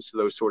when it comes to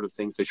those sort of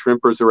things. The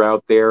shrimpers are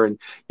out there, and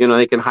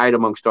they can hide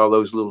amongst all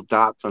those little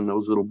dots on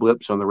those little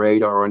blips on the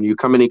radar. And you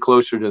come any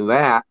closer to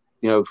that,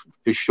 to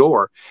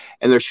shore,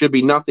 and there should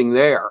be nothing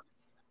there.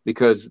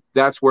 because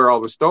that's where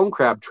all the stone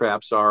crab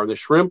traps are. The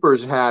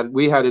shrimpers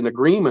we had an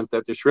agreement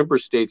that the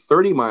shrimpers stayed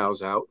 30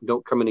 miles out,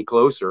 don't come any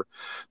closer.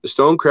 The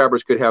stone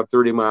crabbers could have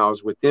 30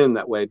 miles within,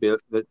 that way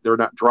that they're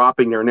not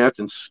dropping their nets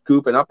and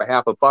scooping up a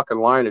half a fucking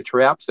line of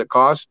traps that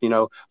cost,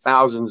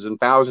 thousands and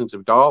thousands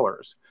of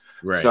dollars.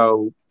 Right.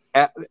 So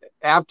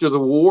after the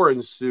war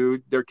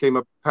ensued, there came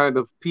a time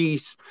of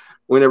peace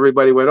when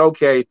everybody went,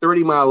 okay,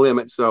 30-mile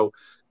limit. So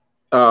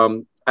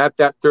at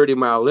that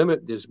 30-mile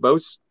limit, this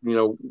boats, we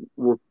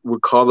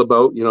call the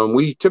boat, and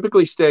we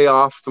typically stay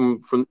off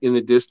from in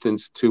the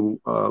distance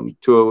to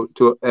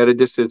at a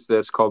distance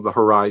that's called the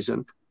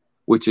horizon,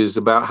 which is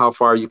about how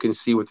far you can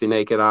see with the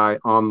naked eye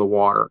on the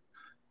water.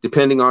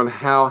 Depending on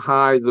how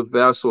high the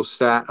vessel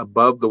sat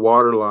above the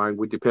water line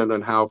would depend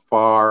on how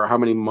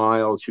many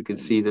miles you can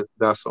see the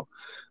vessel.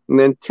 And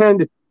then 10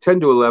 to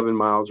 11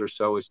 miles or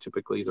so is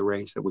typically the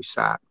range that we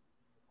sat.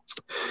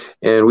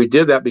 And we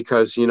did that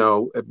because,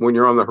 when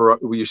you're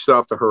when you sit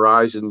off the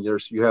horizon,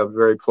 you have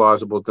very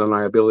plausible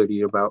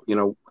deniability about,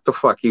 what the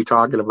fuck are you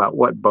talking about?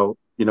 What boat?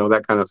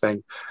 That kind of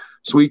thing.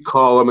 So we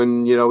call them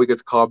and, we get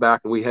the call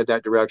back and we head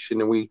that direction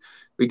and we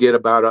get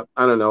about,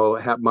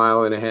 a half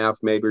mile and a half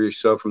maybe or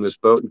so from this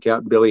boat. And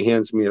Captain Billy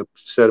hands me a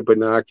set of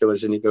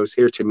binoculars and he goes,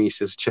 here to me, he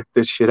says, check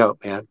this shit out,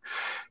 man.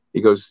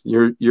 He goes,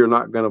 you're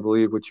not going to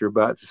believe what you're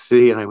about to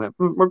see. And I went,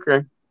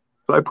 okay.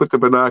 So I put the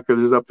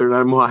binoculars up there and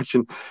I'm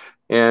watching.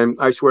 And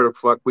I swear to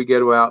fuck, we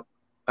get about,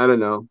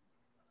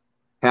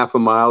 half a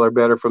mile or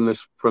better from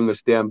this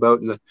damn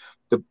boat. And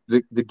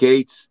the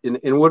gates,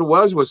 and what it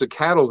was a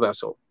cattle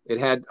vessel.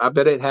 I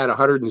bet it had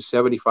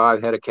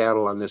 175 head of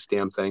cattle on this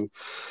damn thing.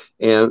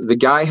 And the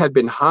guy had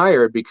been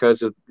hired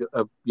because of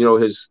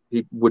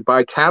he would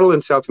buy cattle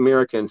in South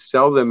America and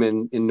sell them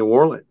in New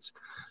Orleans.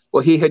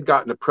 Well, he had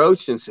gotten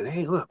approached and said,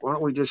 hey, look, why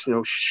don't we just,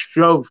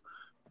 shove,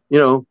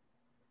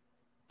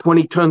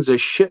 20 tons of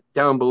shit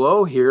down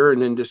below here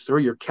and then just throw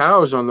your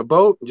cows on the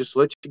boat and just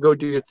let you go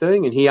do your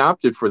thing. And he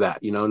opted for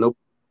that, no,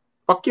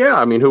 fuck yeah.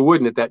 I mean, who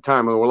wouldn't at that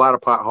time? There were a lot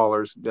of pot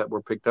haulers that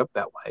were picked up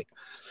that way,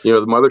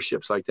 the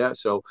motherships like that.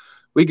 So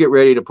we get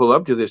ready to pull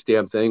up to this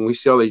damn thing. We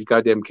see all these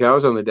goddamn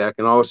cows on the deck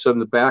and all of a sudden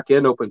the back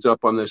end opens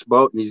up on this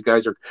boat and these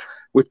guys are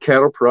with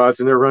cattle prods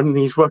and they're running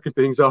these fucking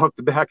things off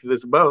the back of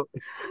this boat.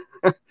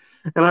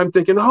 And I'm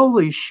thinking,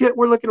 holy shit,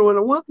 we're looking at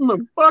what in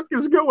the fuck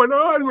is going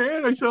on,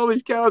 man? I see all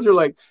these cows are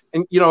like,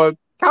 and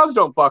cows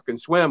don't fucking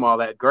swim all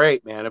that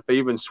great, man, if they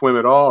even swim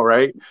at all,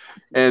 right?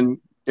 And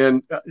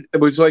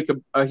it was like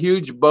a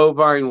huge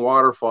bovine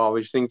waterfall.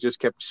 These things just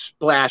kept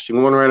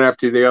splashing one right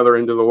after the other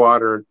into the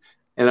water.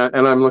 And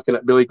I'm looking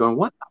at Billy going,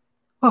 what the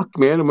fuck,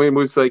 man? I mean, it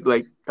was like,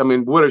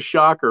 what a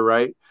shocker,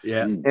 right?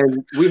 Yeah.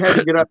 And we had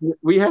to get up.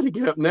 We had to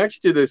get up next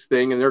to this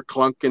thing, and they're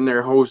clunking,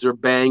 their hose are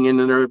banging,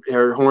 and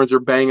their horns are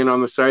banging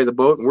on the side of the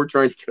boat, and we're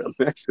trying to get up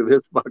next to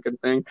this fucking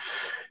thing,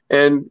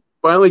 and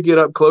finally get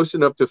up close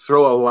enough to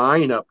throw a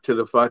line up to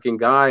the fucking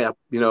guy up,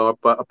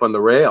 up on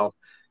the rail,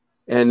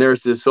 and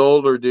there's this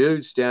older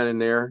dude standing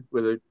there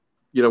with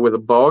a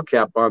ball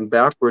cap on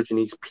backwards, and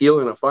he's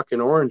peeling a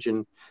fucking orange,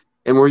 and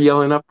we're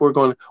yelling up, we're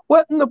going,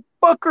 what in the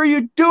fuck are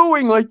you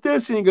doing like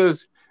this? And he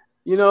goes,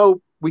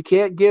 we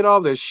can't get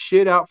all this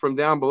shit out from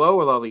down below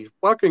with all these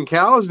fucking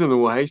cows in the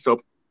way.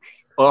 So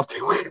off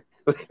they went.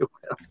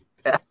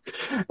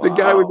 The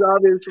guy was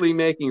obviously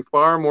making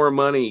far more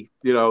money,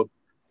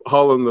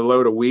 hauling the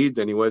load of weed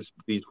than he was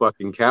these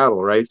fucking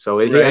cattle, right? So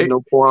he had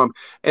no problem.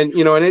 And,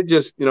 and it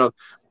just,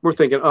 we're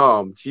thinking,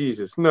 oh,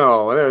 Jesus,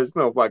 no, there's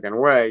no fucking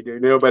way,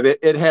 dude. But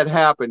it had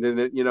happened and,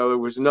 there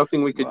was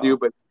nothing we could do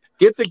but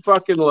get the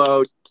fucking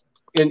load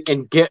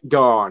and get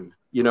gone,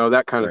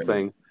 that kind of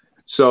thing.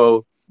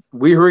 So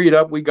we hurried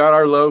up, we got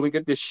our load, we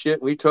get this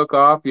shit, we took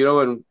off,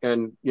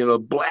 and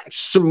black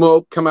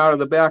smoke come out of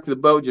the back of the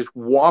boat, just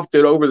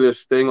wafted over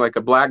this thing like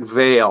a black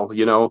veil,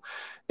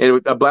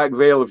 and a black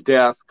veil of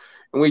death.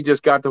 And we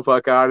just got the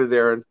fuck out of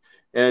there.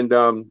 And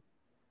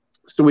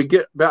so we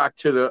get back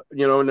to the,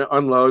 and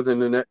unload.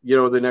 And then,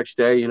 the next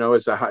day,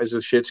 as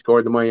the shit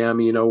scored to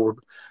Miami,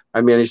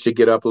 I managed to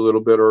get up a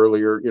little bit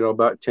earlier,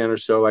 about 10 or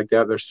so like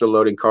that. They're still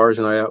loading cars.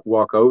 And I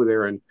walk over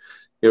there and,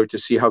 to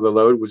see how the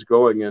load was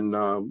going.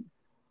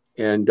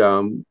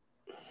 And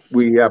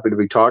we happened to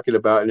be talking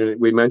about it,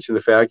 and we mentioned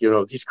the fact,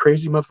 these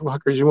crazy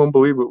motherfuckers, you won't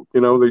believe it.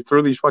 They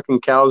threw these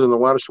fucking cows in the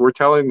water. So we're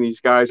telling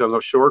these guys on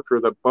the shore crew,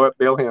 the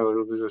bail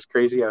handler, was this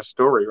crazy ass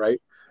story, right?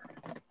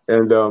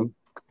 And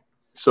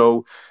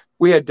so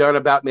we had done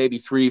about maybe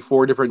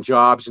 3-4 different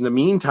jobs. In the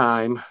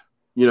meantime,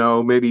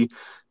 maybe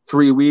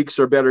 3 weeks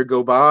or better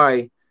go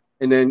by,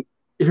 and then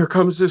here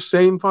comes this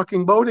same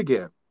fucking boat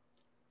again,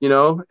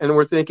 and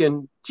we're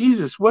thinking,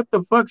 Jesus, what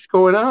the fuck's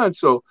going on?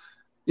 So,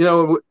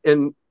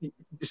 and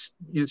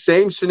the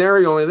same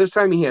scenario, only this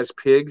time he has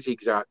pigs, he's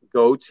got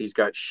goats, he's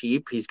got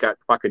sheep, he's got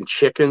fucking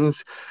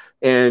chickens.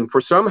 And for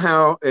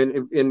somehow,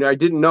 and I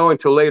didn't know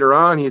until later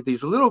on, he had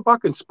these little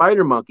fucking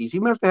spider monkeys. He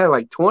must have had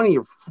like 20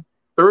 or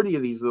 30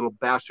 of these little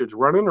bastards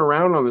running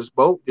around on this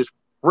boat, just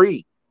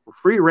free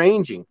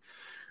ranging.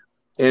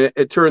 And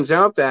it turns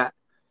out that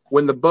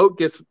when the boat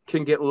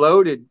can get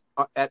loaded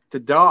at the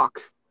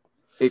dock,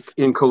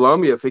 in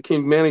Colombia, if it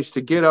can manage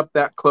to get up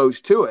that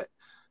close to it,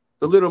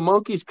 the little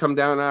monkeys come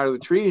down out of the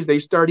trees. They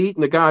start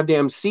eating the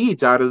goddamn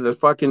seeds out of the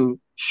fucking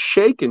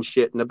shake and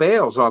shit in the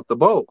bales off the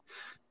boat.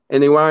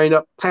 And they wind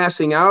up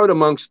passing out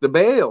amongst the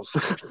bales.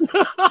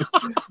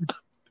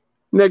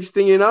 Next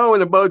thing you know, when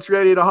the boat's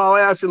ready to haul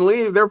ass and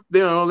leave,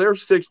 they're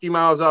 60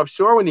 miles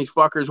offshore. When these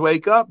fuckers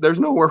wake up, there's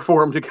nowhere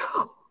for them to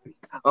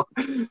go.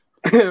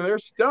 They're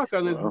stuck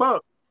on this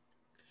boat.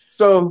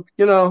 So,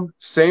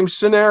 same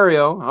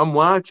scenario. I'm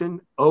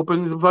watching,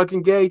 open the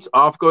fucking gates,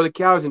 off go the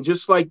cows. And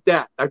just like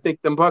that, I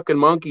think them fucking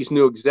monkeys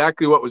knew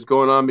exactly what was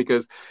going on,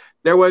 because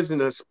there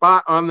wasn't a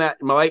spot on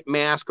that light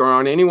mask or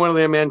on any one of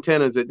them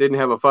antennas that didn't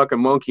have a fucking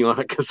monkey on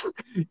it. Because,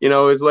 it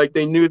was like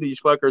they knew these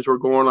fuckers were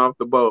going off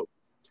the boat.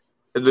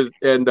 But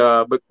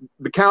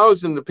the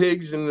cows and the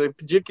pigs and the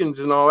chickens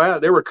and all that,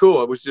 they were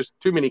cool. It was just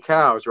too many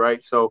cows,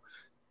 right? So,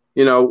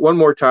 one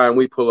more time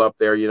we pull up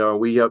there,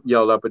 we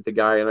yelled up at the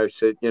guy, and I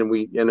said, and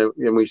we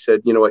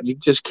said, you know what, you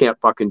just can't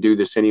fucking do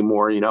this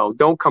anymore.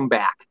 Don't come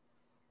back.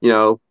 We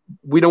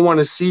don't want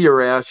to see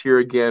your ass here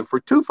again for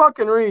two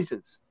fucking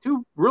reasons,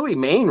 two really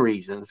main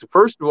reasons.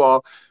 First of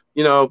all,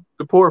 the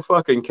poor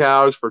fucking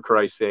cows, for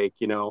Christ's sake,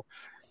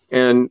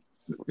 and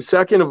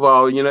second of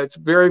all, it's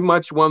very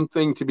much one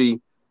thing to be,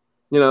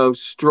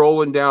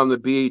 strolling down the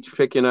beach,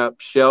 picking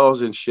up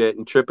shells and shit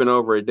and tripping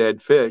over a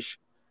dead fish.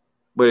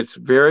 But it's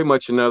very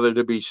much another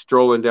to be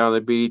strolling down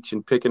the beach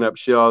and picking up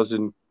shells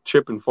and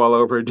trip and fall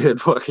over a dead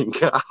fucking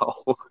cow.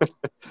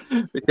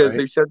 Because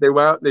They said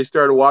they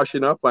started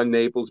washing up on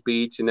Naples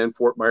Beach and then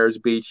Fort Myers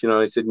Beach.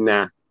 I said,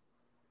 nah,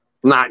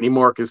 not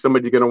anymore, because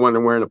somebody's going to wonder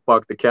where the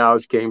fuck the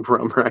cows came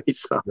from, right?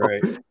 So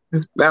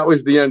that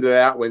was the end of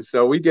that one.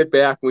 So we get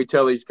back and we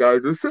tell these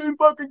guys, the same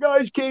fucking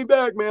guys came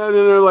back, man. And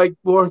they're like,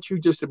 well, aren't you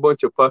just a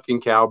bunch of fucking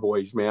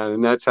cowboys, man?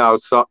 And that's how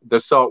the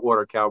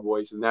saltwater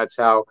cowboys, and that's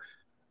how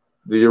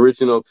the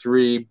original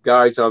three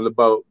guys on the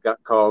boat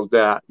got called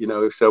that,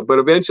 So, but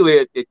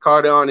eventually it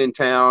caught on in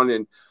town,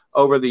 and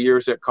over the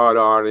years it caught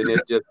on, and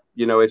it just,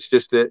 it's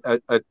just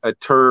a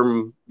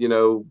term,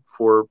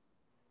 for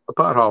a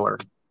pot hauler,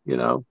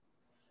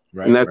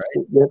 Right. And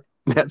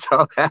that's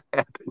how that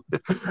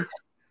happened.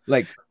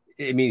 Like,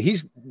 I mean,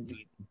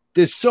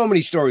 there's so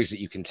many stories that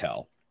you can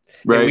tell.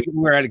 Right.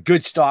 We're at a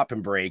good stop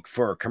and break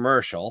for a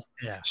commercial.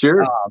 Yeah.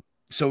 Sure.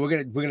 So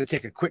we're gonna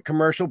take a quick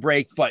commercial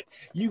break, but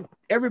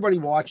everybody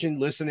watching,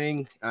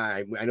 listening,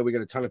 I know we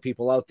got a ton of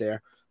people out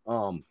there.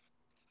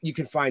 You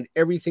can find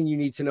everything you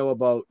need to know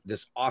about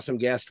this awesome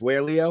guest.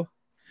 Where, Leo?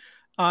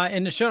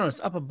 In the show notes,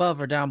 up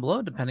above or down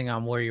below, depending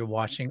on where you're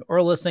watching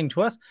or listening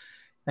to us.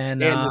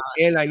 And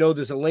I know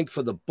there's a link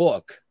for the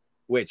book,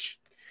 which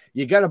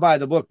you got to buy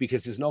the book,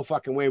 because there's no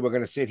fucking way we're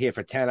going to sit here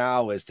for 10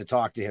 hours to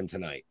talk to him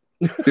tonight.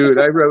 Dude,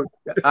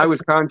 I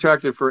was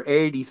contracted for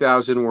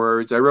 80,000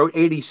 words. I wrote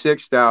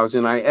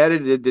 86,000. I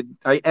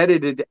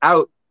edited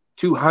out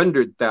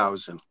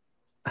 200,000.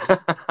 To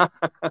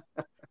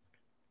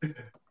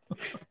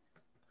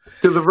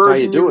the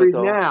version you read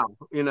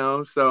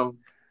now, so.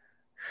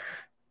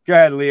 Go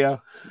ahead,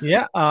 Leo.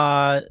 Yeah,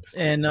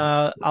 and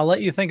I'll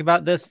let you think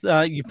about this.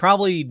 You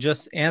probably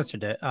just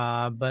answered it,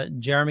 but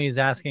Jeremy is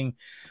asking,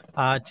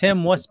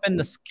 Tim, what's been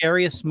the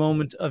scariest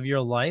moment of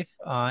your life,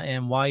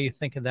 and why you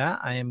think of that?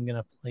 I am going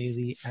to play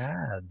the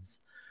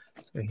ads.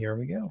 So here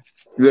we go.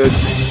 Good.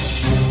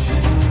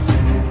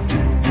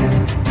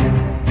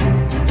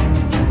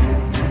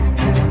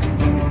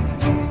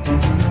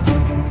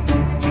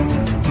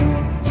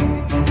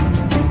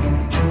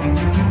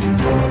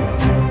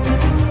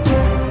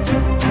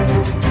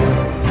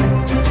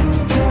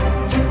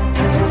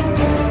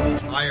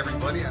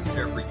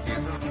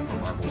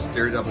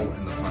 Daredevil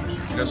and the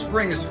Punisher.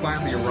 Spring has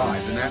finally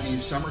arrived, and that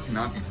means summer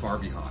cannot be far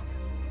behind.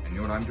 And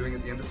you know what I'm doing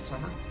at the end of the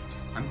summer?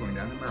 I'm going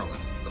down to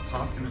Maryland for the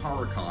Pop and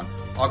Horror Con,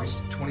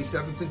 August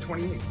 27th and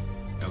 28th.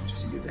 I hope to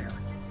see you there.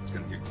 It's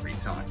going to be a great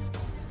time.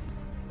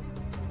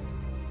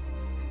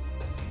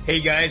 Hey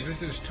guys,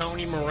 this is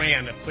Tony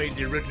Moran. I played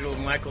the original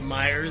Michael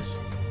Myers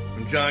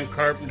from John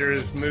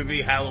Carpenter's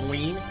movie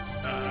Halloween.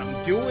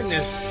 I'm doing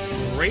this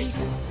great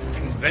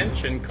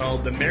convention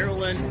called the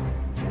Maryland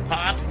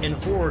Pop and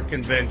Horror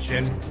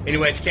Convention.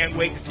 Anyways, can't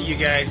wait to see you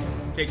guys.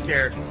 Take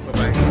care.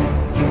 Bye-bye.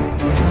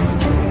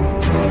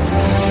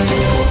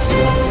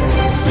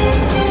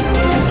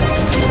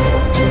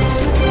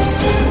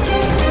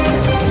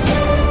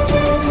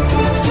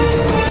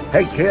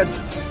 Hey kids,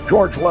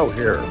 George Lowe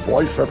here,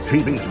 voice of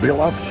TV's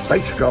beloved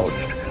Space Ghost.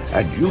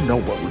 And you know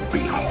what would be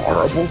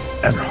horrible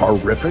and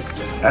horrific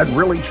and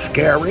really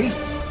scary?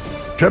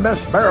 To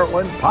miss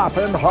Maryland Pop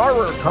and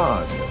Horror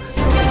Con.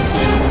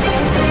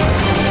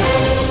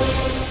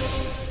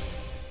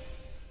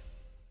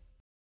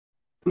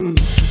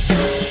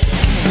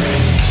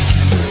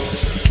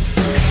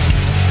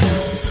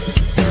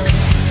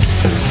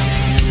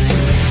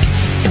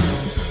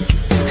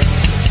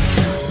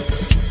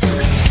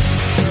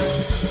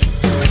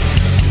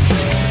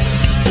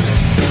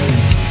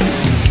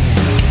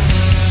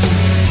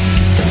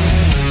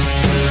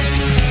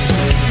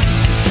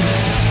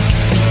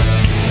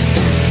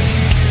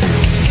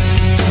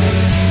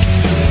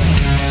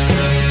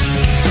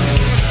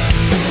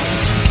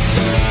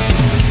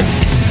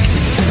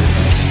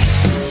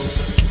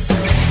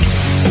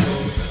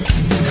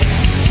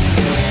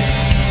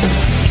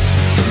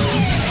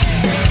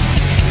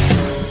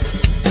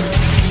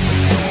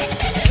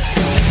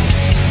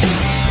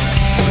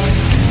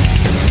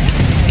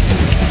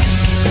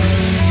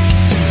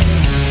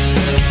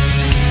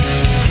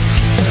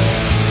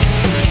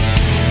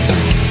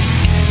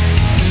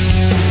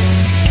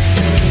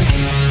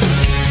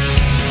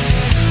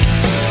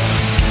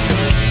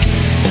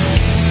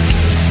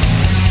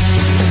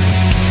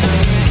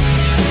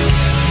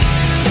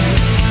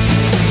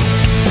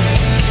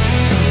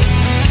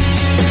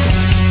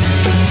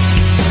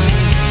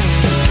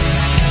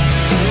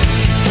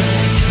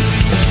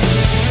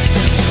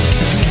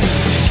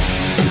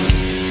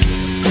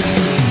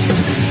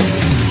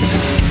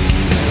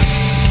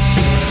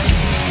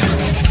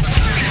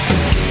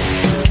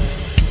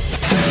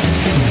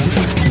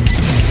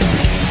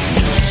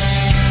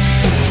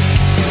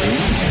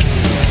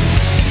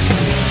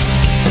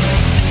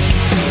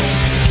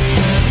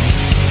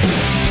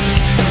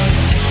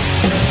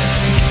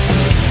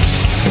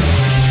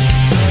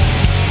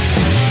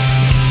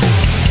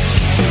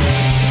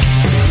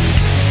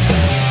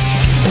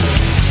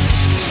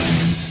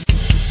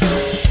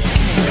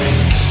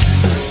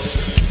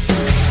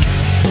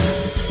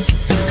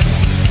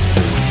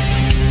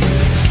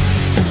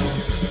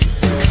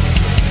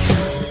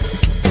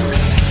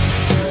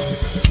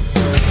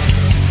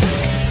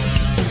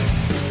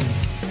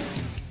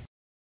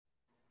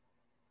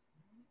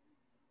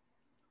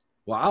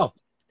 Wow.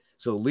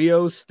 So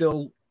Leo's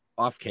still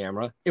off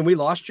camera, and we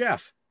lost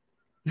Jeff.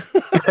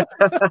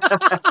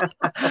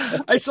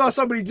 I saw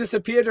somebody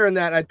disappear during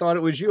that. I thought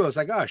it was you. I was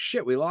like, oh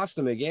shit, we lost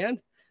him again.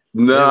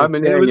 No, I'm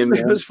in hanging, man.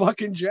 It was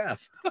fucking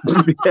Jeff.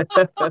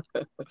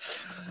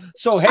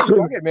 So hey,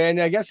 fuck it, man.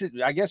 I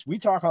guess we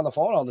talk on the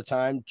phone all the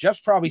time. Jeff's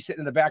probably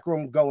sitting in the back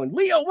room going,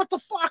 Leo, what the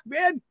fuck,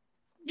 man?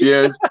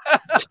 Yeah,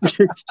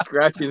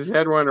 scratching his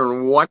head,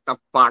 wondering what the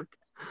fuck.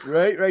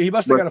 Right. He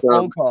must have got a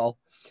phone call.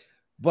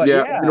 But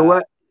yeah, you know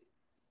what?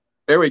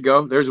 There we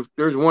go. There's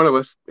one of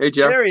us. Hey,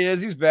 Jeff. There he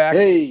is. He's back.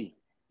 Hey,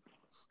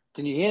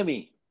 can you hear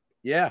me?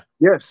 Yeah.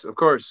 Yes, of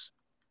course.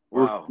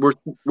 Wow.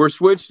 We're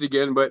switched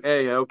again, but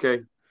hey,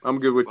 okay, I'm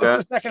good with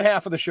that. The second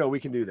half of the show, we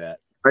can do that.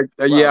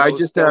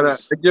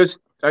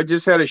 I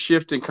just had a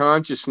shift in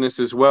consciousness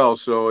as well,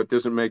 so it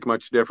doesn't make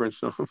much difference.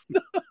 So.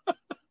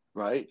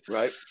 Right.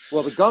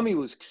 Well, the gummy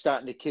was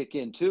starting to kick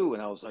in too,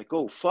 and I was like,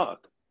 "Oh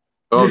fuck!"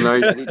 Oh,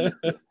 nice.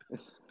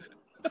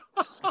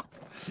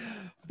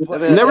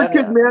 Never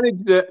could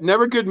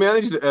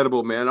manage the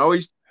edible, man.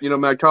 Always,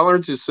 my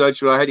tolerance is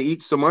such that I had to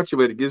eat so much of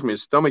it gives me a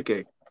stomach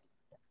ache.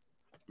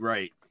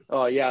 Right.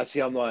 Oh yeah. See,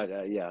 I'm not.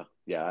 Yeah.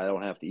 I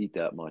don't have to eat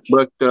that much.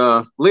 But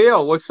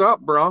Leo, what's up,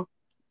 bro?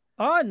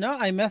 Oh no,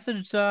 I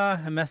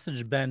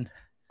messaged Ben.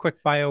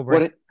 Quick bio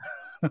break.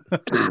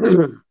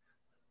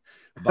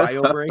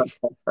 Bio break.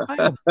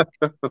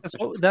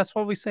 That's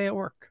what we say at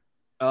work.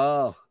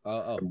 Oh.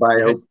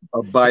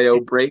 Bio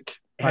break.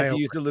 Have you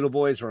used the little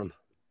boys' room?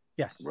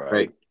 Yes.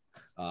 Right.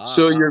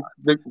 So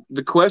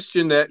the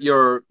question that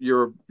your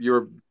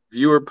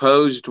viewer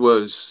posed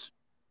was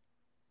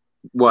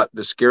what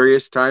the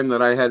scariest time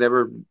that I had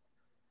ever.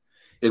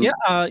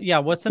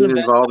 What's an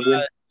event?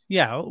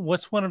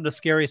 What's one of the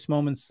scariest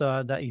moments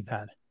that you've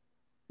had?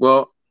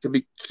 Well, to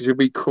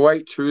be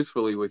quite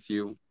truthfully with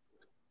you,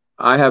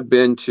 I have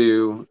been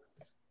to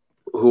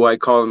who I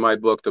call in my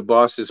book the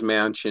boss's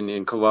mansion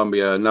in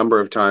Colombia a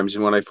number of times,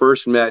 and when I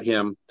first met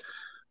him,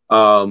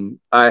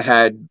 I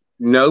had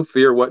no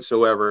fear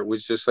whatsoever. It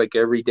was just like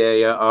every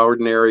day,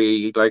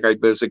 ordinary, like I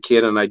was a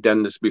kid and I'd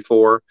done this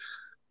before.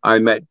 I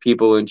met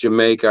people in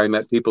Jamaica. I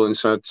met people in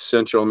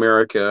Central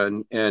America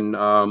and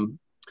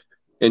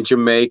in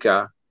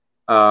Jamaica.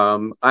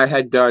 I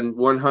had done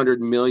 $100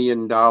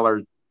 million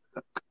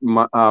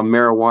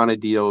marijuana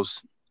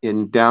deals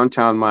in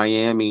downtown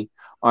Miami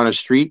on a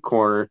street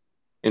corner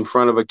in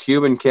front of a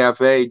Cuban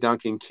cafe,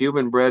 dunking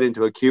Cuban bread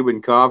into a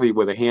Cuban coffee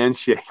with a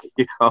handshake,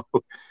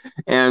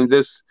 and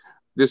this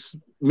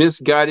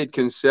misguided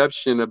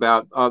conception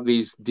about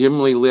these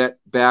dimly lit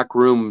back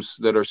rooms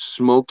that are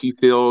smoky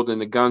filled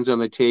and the guns on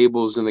the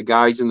tables and the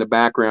guys in the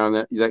background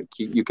that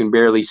you can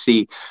barely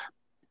see.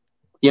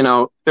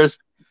 There's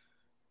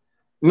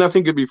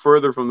nothing could be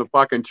further from the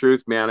fucking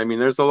truth, man. I mean,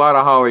 there's a lot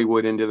of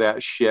Hollywood into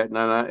that shit,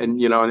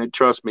 and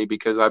trust me,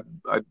 because I've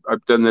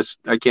done this.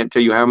 I can't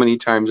tell you how many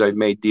times I've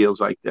made deals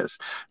like this,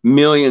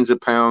 millions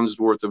of pounds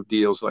worth of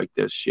deals like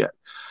this shit.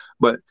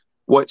 But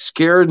what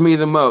scared me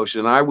the most,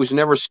 and I was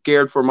never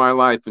scared for my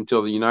life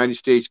until the United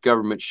States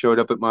government showed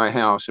up at my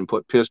house and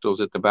put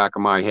pistols at the back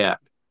of my head.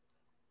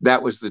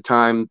 That was the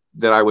time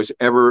that I was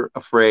ever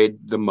afraid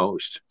the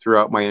most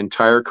throughout my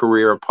entire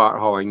career of pot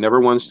hauling.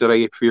 Never once did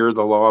I fear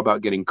the law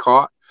about getting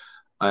caught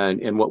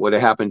and what would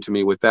have happened to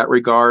me with that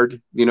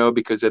regard,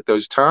 because at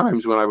those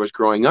times when I was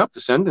growing up,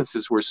 the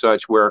sentences were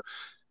such where,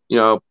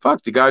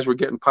 the guys were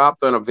getting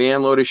popped on a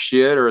van load of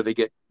shit, or they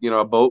get,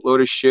 a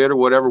boatload of shit or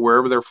whatever,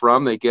 wherever they're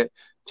from, they get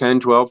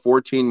 10, 12,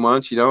 14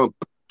 months,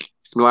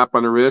 slap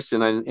on the wrist,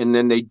 and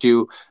then they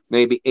do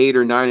maybe 8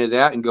 or 9 of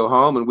that and go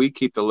home, and we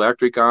keep the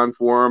electric on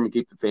for them and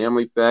keep the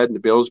family fed and the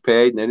bills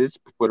paid, and then just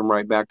put them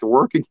right back to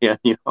work again.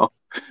 I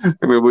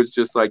mean, it was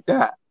just like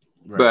that.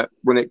 Right. But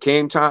when it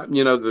came time,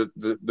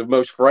 the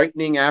most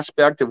frightening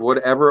aspect of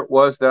whatever it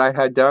was that I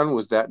had done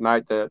was that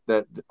night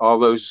that all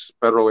those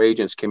federal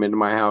agents came into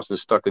my house and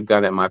stuck a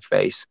gun at my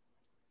face.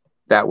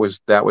 That was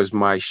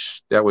my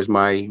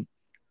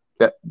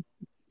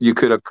you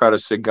could have cut a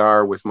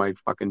cigar with my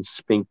fucking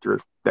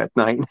sphincter that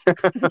night.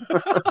 But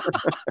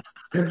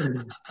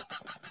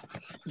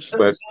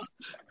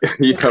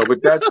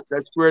that's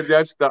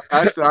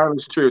the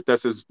honest truth.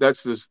 That's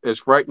as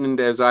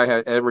frightened as I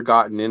had ever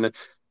gotten. And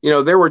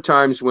there were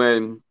times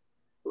when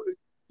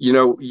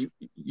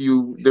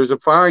there's a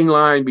fine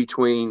line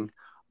between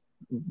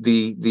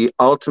the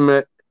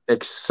ultimate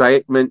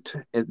excitement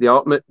and the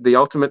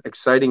ultimate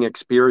exciting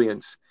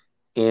experience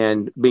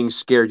and being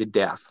scared to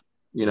death,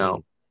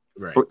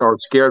 right, or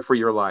scared for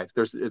your life.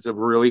 It's a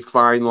really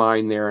fine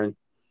line there, and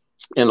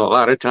a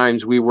lot of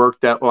times we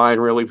worked that line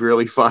really,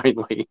 really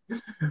finely,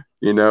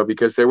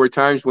 because there were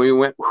times when we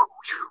went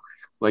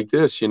like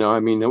this, I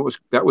mean,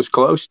 that was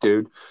close,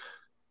 dude.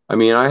 I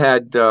mean, I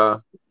had I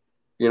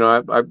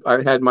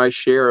had my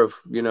share of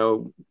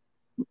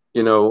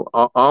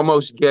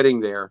almost getting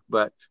there,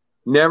 but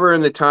never in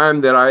the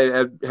time that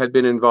I had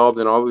been involved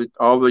in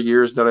all the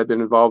years that I've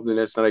been involved in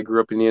this, and I grew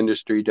up in the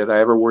industry, did I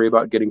ever worry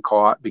about getting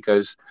caught?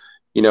 Because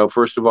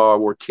first of all,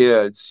 we're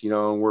kids,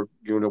 and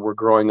we're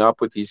growing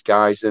up with these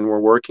guys, and we're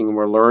working and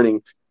we're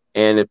learning.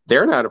 And if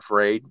they're not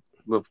afraid,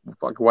 well,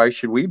 fuck, why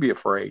should we be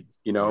afraid?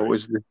 You know, it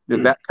was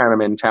that kind of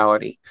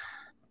mentality.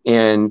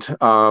 And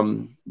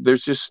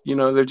there's just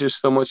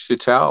so much to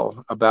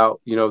tell about,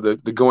 you know, the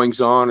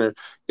goings on or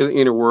the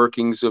inner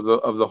workings of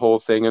the whole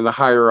thing and the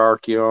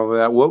hierarchy and all of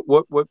that.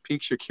 What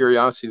piques your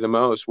curiosity the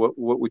most? What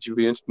would you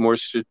be more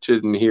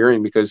interested in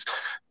hearing? Because,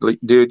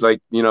 dude,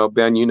 like, you know,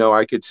 Ben, you know,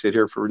 I could sit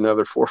here for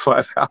another 4 or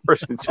 5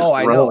 hours and just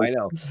I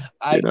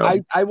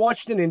know. I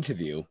watched an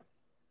interview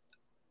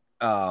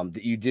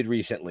that you did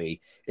recently,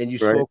 and you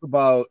spoke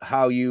about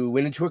how you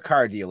went into a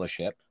car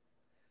dealership.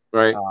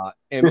 Right.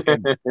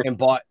 And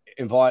bought,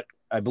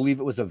 I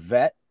believe it was a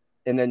Vet,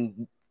 and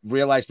then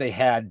realized they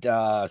had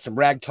some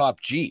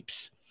ragtop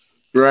Jeeps.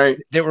 Right.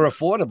 They were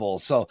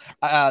affordable. So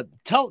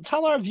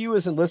tell our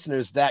viewers and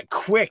listeners that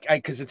quick,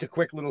 because it's a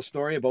quick little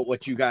story about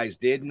what you guys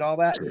did and all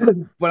that.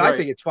 But I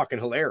think it's fucking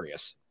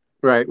hilarious.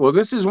 Right. Well,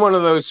 this is one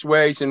of those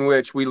ways in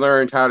which we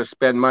learned how to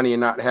spend money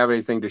and not have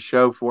anything to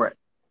show for it.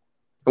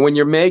 And when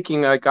you're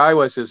making, like I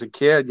was as a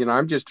kid, you know,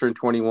 I'm just turned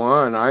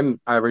 21. I'm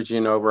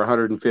averaging over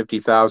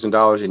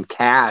 $150,000 in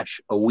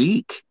cash a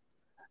week,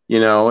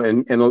 you know,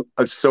 and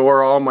so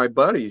are all my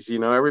buddies. You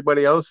know,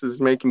 everybody else is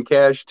making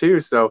cash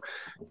too. So,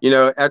 you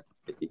know,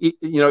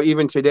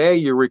 even today,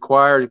 you're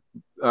required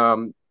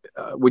when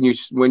you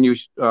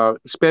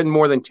spend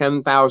more than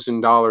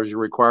 $10,000, you're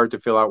required to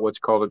fill out what's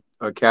called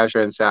a cash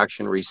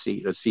transaction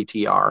receipt, a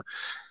CTR.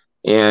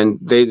 And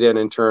they then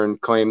in turn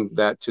claim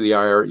that to the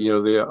IR, you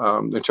know, the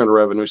Internal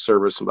Revenue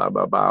Service and blah,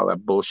 blah, blah,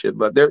 that bullshit.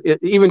 But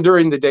even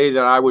during the day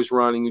that I was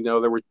running, you know,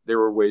 there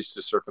were ways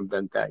to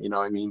circumvent that. You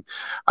know, I mean,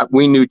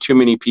 we knew too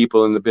many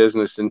people in the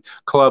business, and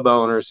club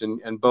owners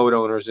and boat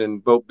owners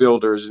and boat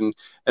builders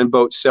and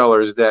boat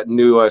sellers that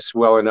knew us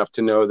well enough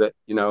to know that,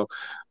 you know,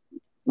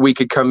 we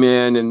could come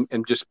in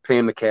and just pay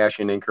them the cash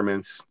in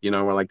increments. You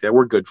know, we're like that.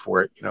 We're good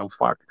for it. You know,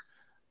 fuck.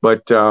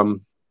 But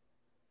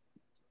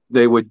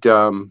they would.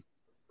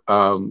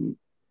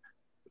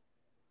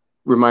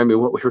 Remind me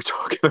what we were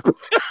talking about.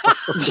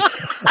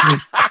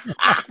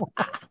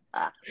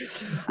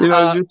 You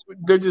know,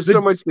 there's just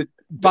so much that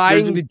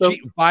buying the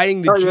Jeeps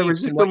and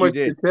what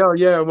you did. Tell.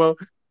 Yeah, well,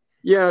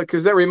 yeah,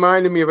 because that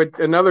reminded me of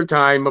another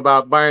time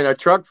about buying a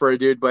truck for a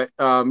dude. But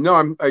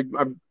no,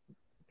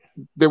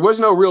 there was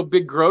no real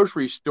big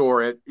grocery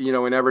store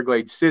in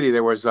Everglades City.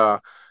 There was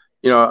a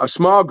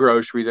small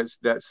grocery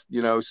that's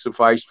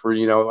sufficed for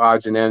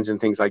odds and ends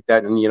and things like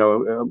that,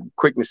 and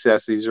quick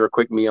necessities or a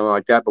quick meal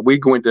like that. But we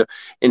go into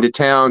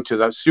town to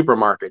the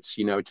supermarkets,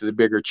 to the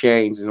bigger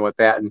chains and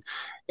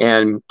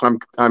and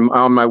I'm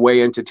on my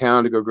way into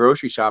town to go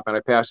grocery shop, and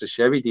I pass a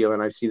Chevy dealer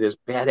and I see this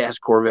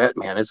badass Corvette,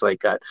 man. It's like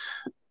got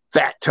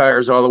fat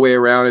tires all the way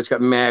around. It's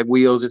got mag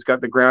wheels. It's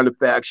got the ground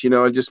effects,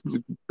 just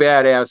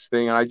badass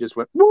thing. And I just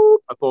went,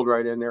 whoop, I pulled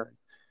right in there.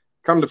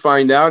 Come to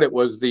find out, it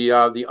was the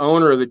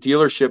owner of the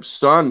dealership's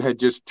son had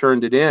just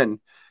turned it in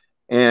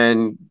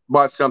and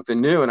bought something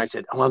new. And I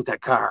said, I want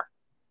that car,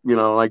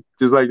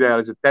 just like that.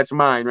 I said, that's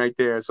mine right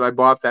there. So I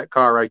bought that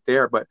car right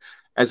there. But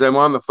as I'm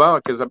on the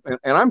phone,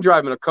 and I'm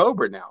driving a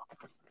Cobra now,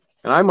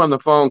 and I'm on the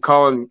phone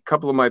calling a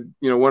couple of my,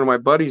 one of my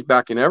buddies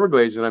back in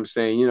Everglades, and I'm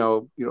saying,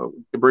 to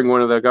bring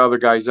one of the other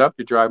guys up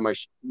to drive my,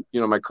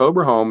 my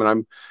Cobra home.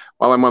 And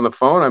while I'm on the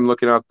phone, I'm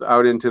looking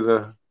out into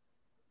the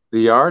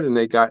yard, and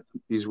they got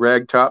these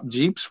ragtop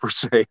Jeeps for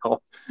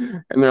sale,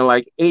 and they're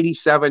like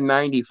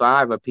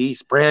 $87.95 a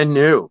piece, brand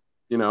new,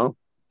 and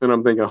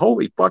I'm thinking,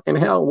 holy fucking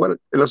hell, what?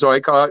 And so I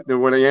called,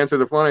 and when I answered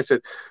the phone, I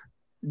said,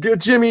 get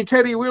Jimmy,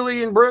 Teddy,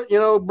 Willie, and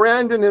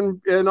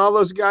Brandon and all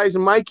those guys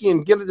and Mikey,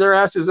 and get their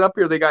asses up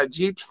here. They got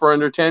Jeeps for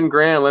under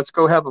 $10,000. Let's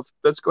go have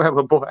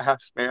a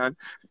blast, man.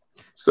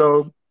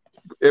 So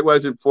it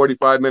wasn't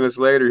 45 minutes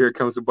later. Here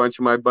comes a bunch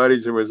of my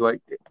buddies. There was like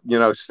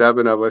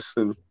 7 of us,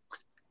 and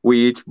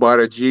we each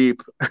bought a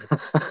Jeep,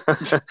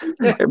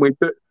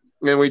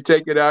 and we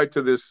take it out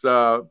to this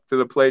to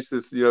the place,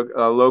 this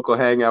local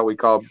hangout we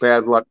call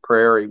Bad Luck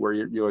Prairie, where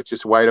it's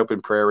just wide open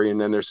prairie,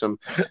 and then there's some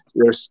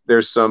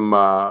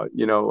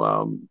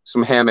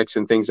some hammocks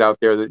and things out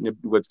there that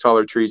with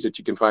taller trees that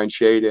you can find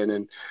shade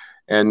in,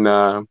 and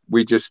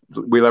we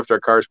left our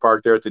cars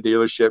parked there at the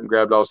dealership and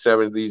grabbed all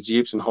 7 of these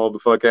Jeeps and hauled the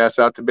fuck ass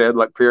out to Bad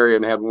Luck Prairie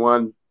and had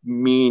one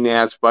mean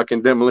ass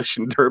fucking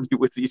demolition derby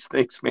with these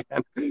things,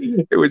 man.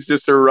 It was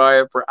just a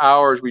riot for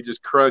hours. We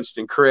just crunched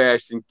and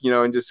crashed and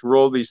and just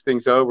rolled these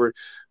things over.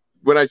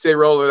 When I say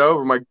roll it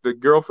over, the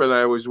girlfriend that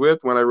I was with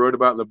when I wrote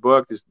about in the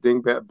book, this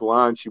dingbat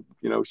blonde, she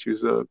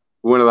was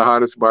one of the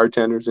hottest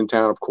bartenders in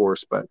town, of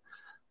course, but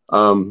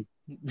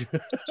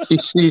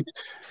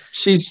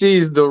she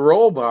sees the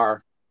roll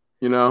bar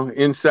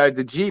inside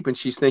the Jeep, and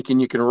she's thinking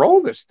you can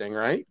roll this thing,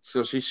 right?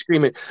 So she's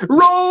screaming,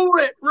 roll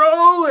it,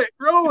 roll it,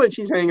 roll it.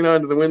 She's hanging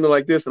onto the window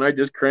like this, and I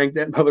just cranked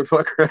that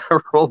motherfucker. I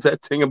rolled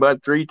that thing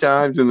about 3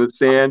 times in the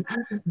sand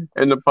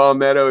and the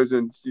palmettos,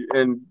 and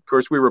of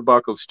course we were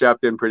buckled,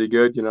 strapped in pretty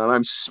good, and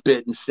I'm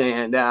spitting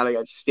sand out. I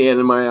got sand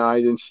in my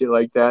eyes and shit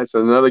like that.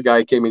 So another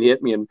guy came and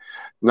hit me and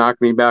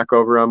knocked me back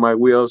over on my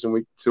wheels,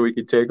 and so we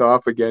could take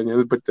off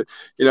again. But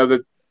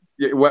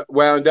what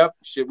wound up,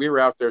 shit, we were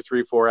out there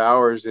 3-4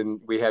 hours,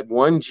 and we had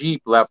one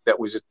Jeep left that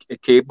was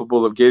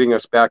capable of getting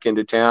us back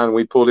into town.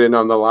 We pulled in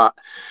on the lot,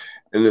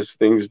 and this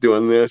thing's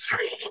doing this.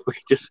 We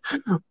just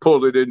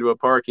pulled it into a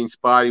parking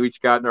spot. We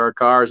each got in our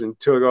cars and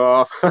took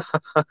off.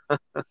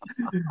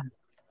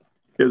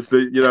 Because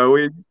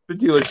the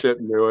dealership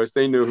knew us.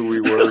 They knew who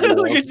we were.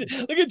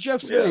 Look at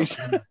Jeff's face.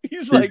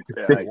 He's like,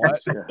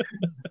 what?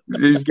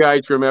 These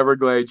guys from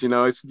Everglades,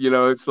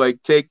 it's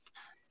like take,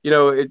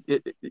 and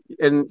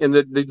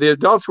the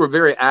adults were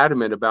very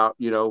adamant about,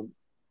 the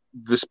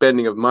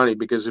spending of money,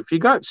 because if you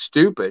got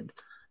stupid,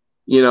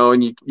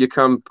 and you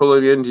come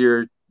pulling into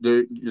your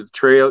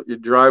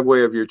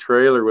driveway of your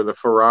trailer with a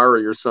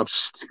Ferrari or some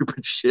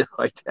stupid shit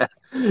like that,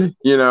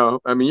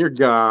 you're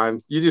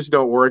gone. You just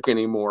don't work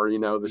anymore.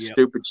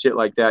 Stupid shit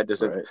like that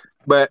doesn't. Right.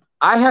 But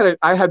I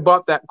had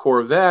bought that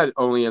Corvette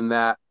only in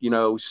that,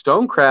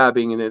 stone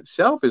crabbing in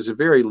itself is a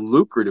very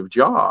lucrative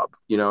job.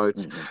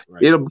 It's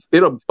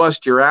it'll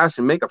bust your ass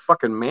and make a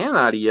fucking man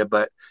out of you,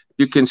 but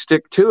you can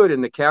stick to it,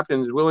 and the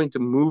captain is willing to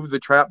move the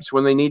traps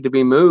when they need to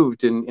be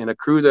moved, and a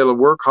crew that'll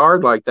work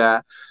hard like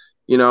that.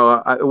 It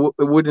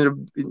wouldn't have,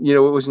 it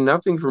was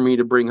nothing for me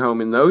to bring home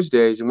in those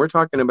days. And we're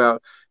talking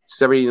about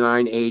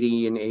 79,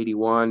 80 and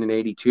 81 and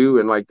 82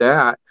 and like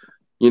that,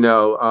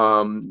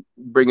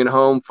 bringing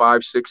home $500,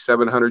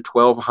 $600, $700,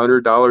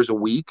 $1,200 a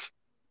week.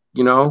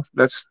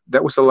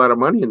 That was a lot of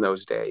money in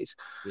those days.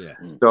 Yeah.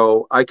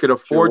 So I could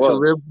afford to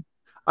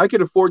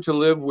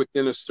live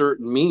within a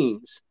certain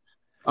means.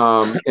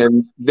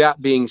 And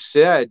that being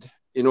said,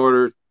 in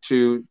order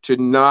to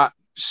not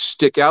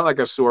stick out like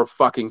a sore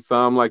fucking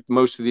thumb, like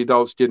most of the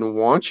adults didn't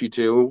want you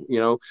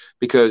to,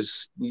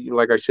 because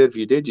like I said, if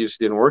you did, you just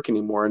didn't work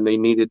anymore, and they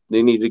needed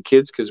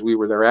kids because we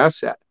were their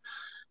asset.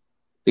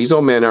 These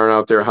old men aren't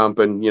out there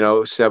humping,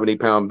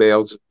 70-pound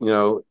bales,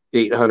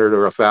 800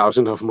 or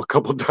 1,000 of them a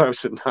couple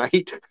times a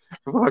night.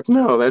 Fuck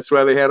no, that's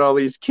why they had all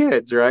these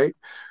kids, right?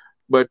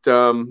 But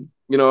I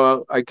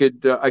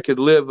could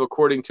live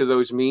according to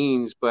those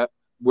means, but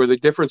where the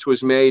difference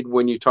was made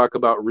when you talk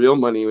about real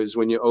money was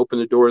when you open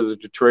the door of the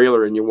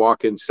trailer and you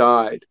walk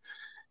inside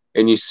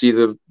and you see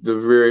the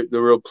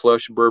real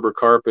plush Berber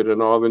carpet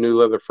and all the new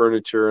leather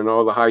furniture and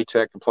all the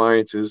high-tech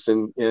appliances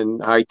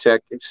and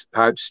high-tech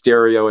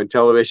stereo and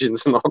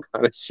televisions and all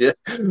kind of shit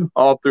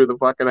all through the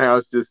fucking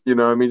house, just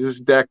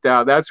just decked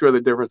out. That's where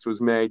the difference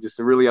was made. Just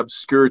a really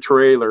obscure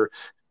trailer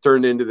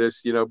turned into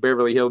this,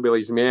 Beverly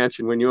Hillbillies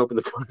mansion when you open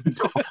the fucking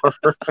door.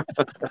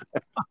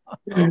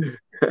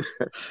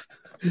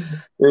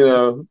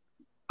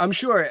 I'm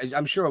sure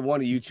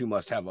one of you two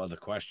must have other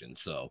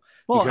questions. So,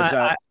 well,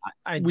 because,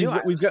 I do.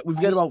 We've got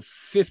about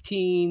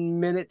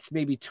 15 minutes,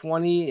 maybe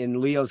 20, and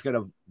Leo's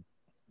gonna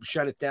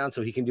shut it down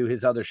so he can do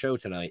his other show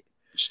tonight.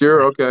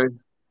 Sure. Okay.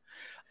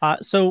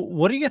 So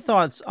what are your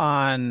thoughts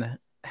on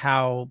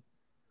how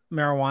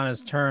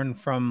marijuana's turned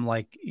from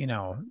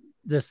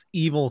this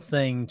evil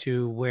thing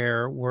to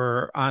where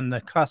we're on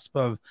the cusp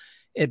of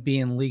it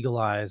being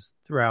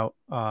legalized throughout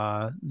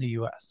the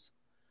U.S.?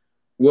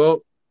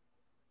 Well,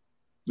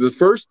 the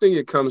first thing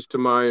that comes to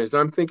mind is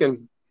I'm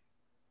thinking,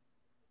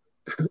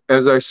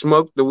 as I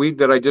smoke the weed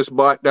that I just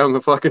bought down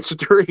the fucking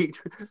street,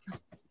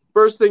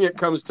 first thing that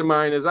comes to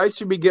mind is I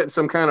should be getting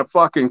some kind of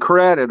fucking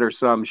credit or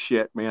some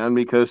shit, man,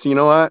 because you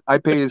know what? I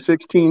paid a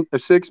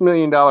 $6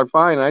 million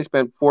fine, and I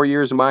spent 4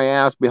 years of my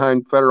ass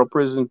behind federal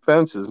prison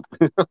fences.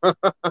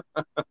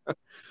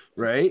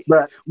 Right?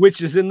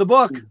 Which is in the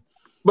book.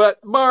 But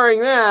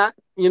barring that,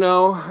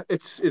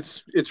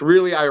 it's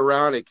really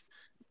ironic,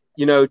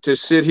 to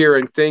sit here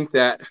and think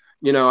that,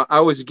 I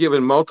was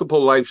given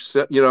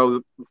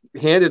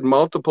handed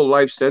multiple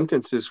life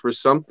sentences for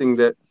something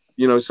that,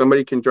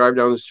 somebody can drive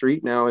down the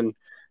street now and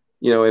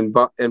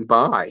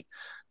buy.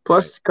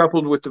 Plus,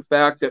 coupled with the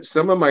fact that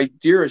some of my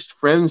dearest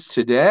friends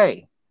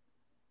today,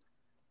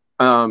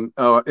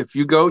 if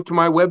you go to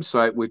my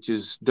website, which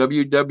is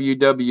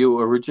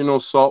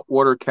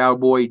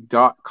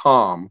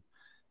www.originalsaltwatercowboy.com,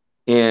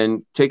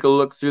 and take a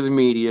look through the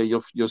media,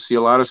 you'll see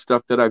a lot of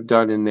stuff that I've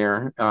done in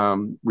there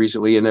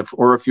recently. And if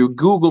you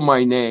Google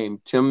my name,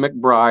 Tim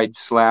McBride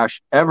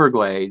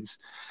 /Everglades,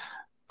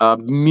 a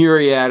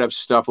myriad of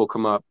stuff will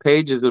come up.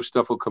 Pages of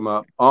stuff will come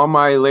up. All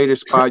my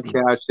latest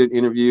podcasts and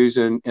interviews,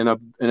 and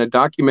a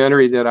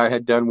documentary that I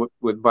had done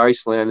with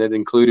Viceland that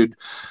included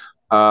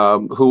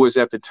who was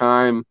at the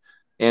time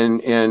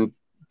and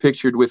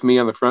pictured with me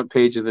on the front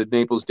page of the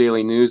Naples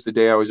Daily News the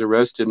day I was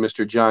arrested,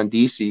 Mr. John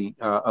Deasy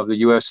of the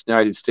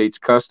United States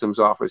Customs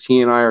Office.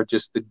 He and I are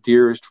just the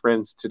dearest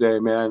friends today,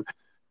 man.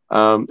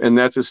 And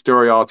that's a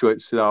story all to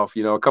itself.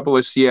 A couple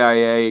of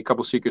CIA, a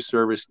couple Secret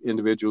Service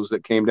individuals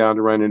that came down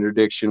to run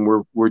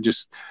interdiction. We're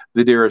just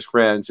the dearest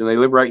friends, and they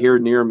live right here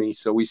near me,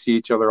 so we see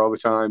each other all the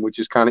time, which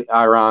is kind of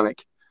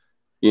ironic.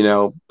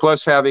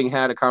 Plus having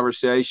had a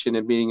conversation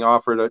and being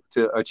offered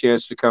a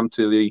chance to come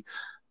to the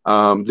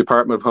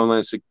Department of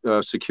Homeland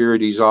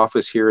Security's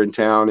office here in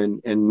town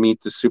and meet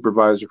the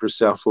supervisor for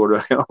South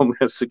Florida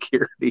Homeland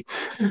Security.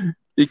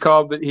 He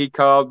called,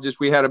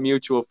 we had a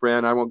mutual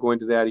friend. I won't go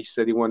into that. He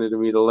said he wanted to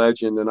meet a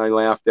legend, and I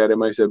laughed at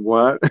him. I said,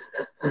 what?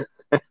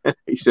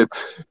 He said,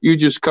 "You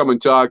just come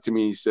and talk to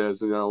me." He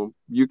says,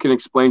 "You can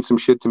explain some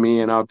shit to me,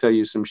 and I'll tell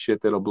you some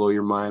shit that'll blow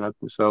your mind."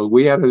 So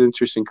we had an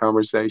interesting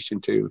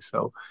conversation too.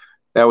 So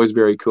that was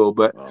very cool.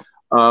 But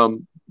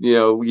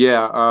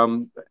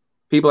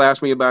people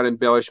ask me about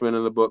embellishment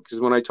in the book,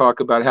 because when I talk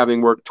about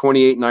having worked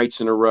 28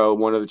 nights in a row,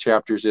 one of the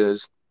chapters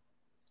is,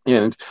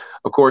 and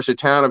of course, a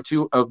town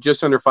of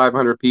just under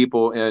 500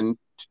 people, and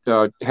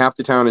half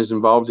the town is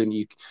involved in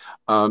you,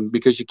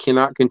 because you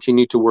cannot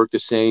continue to work the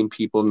same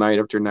people night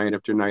after night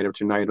after night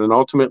after night. And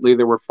ultimately,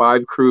 there were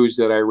 5 crews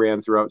that I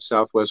ran throughout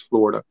Southwest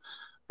Florida,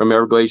 from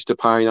Everglades to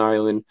Pine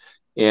Island,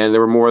 and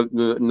there were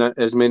not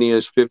as many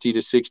as 50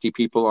 to 60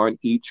 people on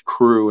each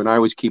crew, and I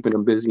was keeping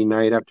them busy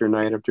night after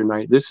night after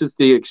night. This is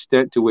the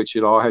extent to which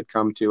it all had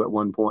come to at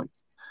one point.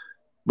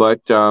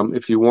 But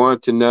if you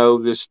want to know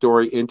this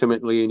story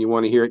intimately, and you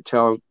want to hear it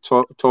told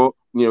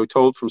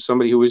from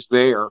somebody who was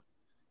there,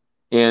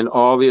 and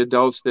all the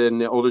adults and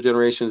the older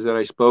generations that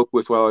I spoke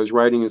with while I was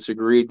writing this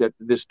agreed that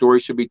this story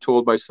should be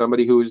told by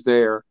somebody who was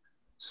there,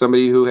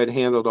 somebody who had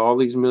handled all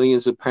these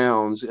millions of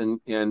pounds,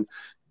 and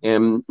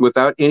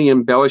without any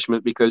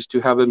embellishment, because to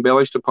have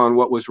embellished upon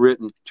what was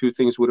written, 2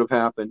 things would have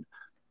happened.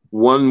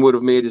 One would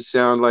have made it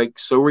sound like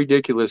so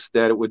ridiculous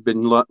that it would have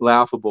been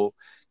laughable,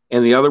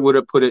 and the other would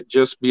have put it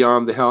just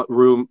beyond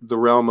the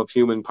realm of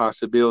human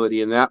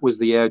possibility, and that was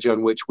the edge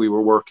on which we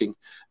were working,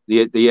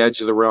 the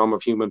edge of the realm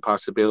of human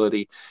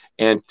possibility.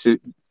 And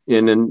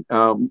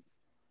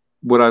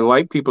what I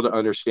like people to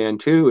understand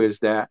too is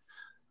that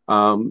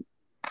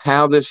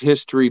how this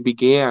history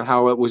began,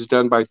 how it was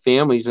done by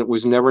families. It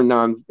was never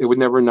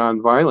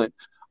nonviolent.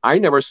 I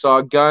never saw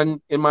a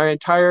gun in my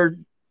entire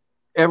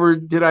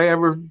did I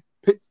ever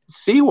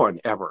see one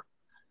ever.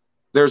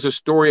 There's a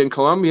story in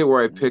Colombia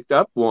where I picked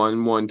up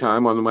one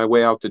time on my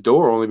way out the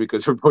door, only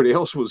because everybody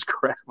else was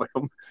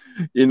grabbing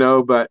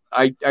them, but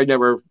I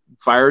never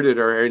fired it,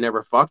 or I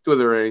never fucked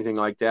with it or anything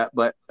like that.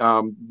 But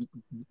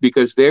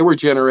because they were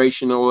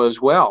generational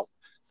as well,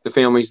 the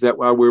families that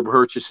we were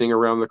purchasing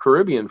around the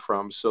Caribbean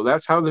from. So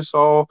that's how this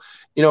all,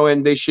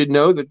 and they should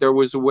know that there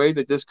was a way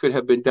that this could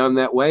have been done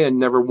that way, and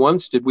never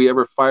once did we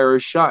ever fire a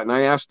shot. And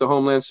I asked the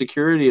Homeland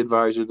Security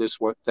advisor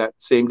that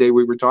same day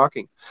we were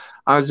talking,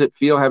 how does it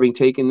feel having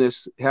taken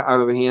this out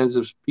of the hands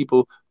of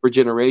people for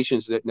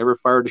generations that never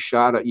fired a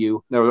shot at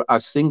you, never a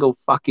single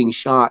fucking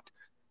shot,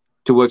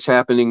 to what's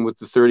happening with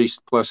the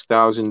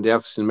 30,000+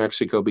 deaths in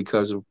Mexico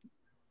because of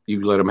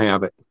you let them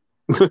have it,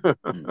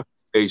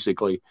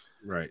 basically.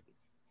 Right.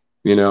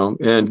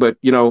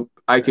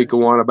 I could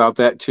go on about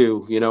that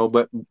too,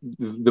 but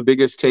the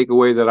biggest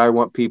takeaway that I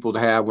want people to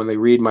have when they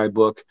read my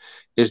book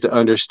is to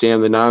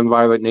understand the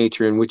nonviolent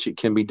nature in which it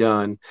can be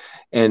done.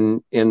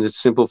 And the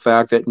simple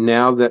fact that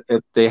now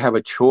that they have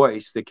a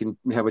choice, they can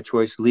have a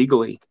choice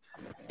legally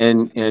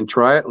and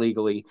try it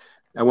legally.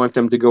 I want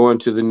them to go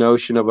into the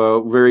notion of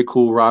a very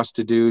cool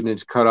Rasta dude in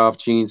his cut off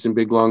jeans and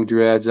big long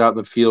dreads out in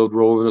the field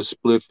rolling a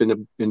spliff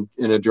in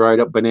a dried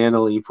up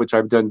banana leaf, which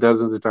I've done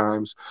dozens of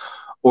times.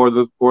 Or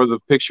the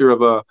picture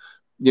of a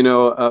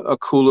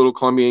cool little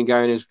Colombian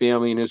guy and his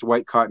family in his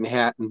white cotton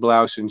hat and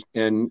blouse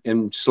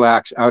and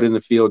slacks out in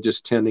the field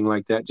just tending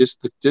like that. Just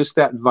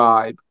that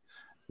vibe,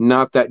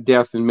 not that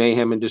death and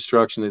mayhem and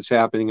destruction that's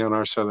happening on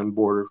our southern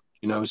border.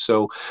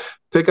 So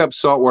pick up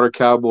Saltwater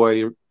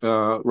Cowboy,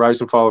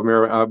 Rise and Fall of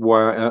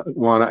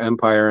Marijuana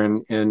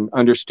Empire, and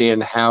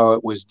understand how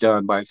it was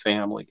done by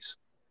families.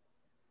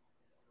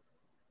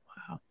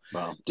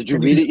 Wow. Did you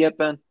read it yet,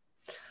 Ben?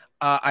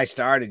 I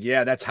started,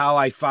 yeah. That's how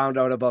I found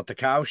out about the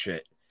cow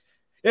shit.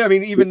 Yeah, I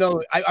mean, even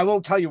though I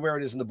won't tell you where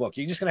it is in the book.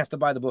 You're just going to have to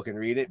buy the book and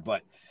read it.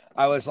 But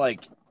I was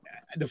like,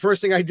 the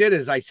first thing I did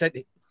is I sent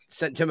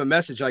Tim a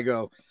message. I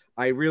go,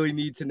 I really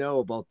need to know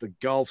about the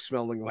Gulf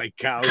smelling like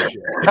cow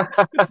shit.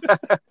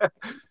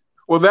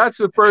 Well, that's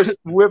the first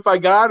whiff I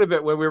got of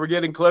it when we were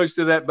getting close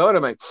to that boat.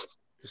 I'm like,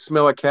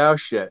 smell of cow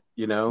shit,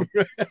 So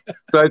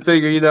I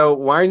figure,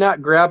 why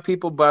not grab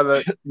people by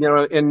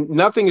the, and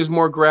nothing is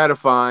more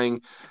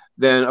gratifying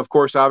than, of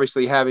course,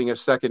 obviously having a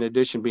second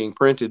edition being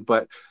printed,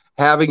 but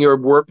having your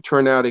work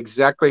turn out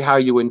exactly how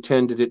you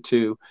intended it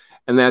to.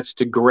 And that's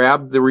to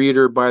grab the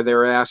reader by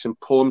their ass and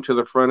pull them to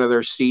the front of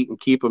their seat and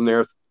keep them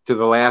there to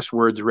the last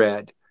words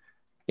read.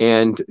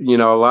 And,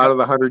 a lot of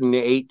the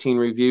 118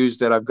 reviews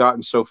that I've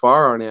gotten so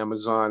far on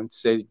Amazon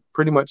say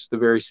pretty much the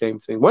very same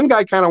thing. One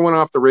guy kind of went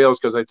off the rails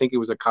because I think he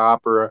was a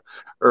cop or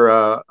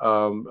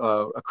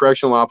a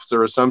correctional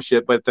officer or some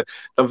shit. But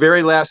the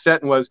very last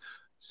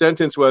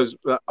sentence was,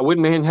 I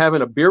wouldn't mind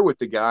having a beer with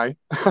the guy.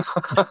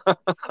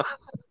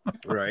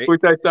 Right.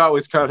 Which I thought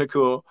was kind of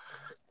cool.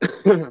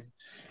 All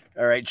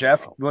right,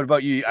 Jeff, what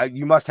about you?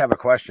 You must have a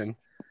question.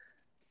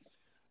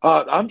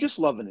 I'm just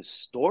loving his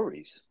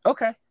stories.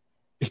 Okay.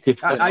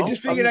 I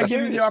just figured I'd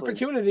give you the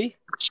opportunity.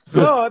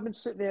 No, I've been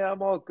sitting there.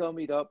 I'm all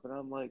gummied up, and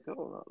I'm like,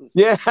 oh,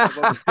 yeah.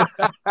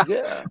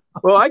 Yeah.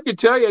 Well, I could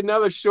tell you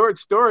another short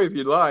story if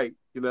you'd like.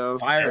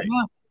 Fire it.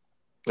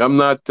 I'm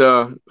not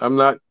got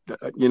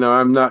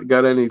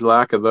any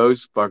lack of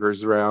those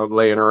fuckers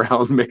laying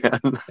around, man.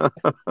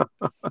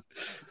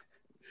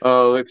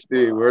 Oh, let's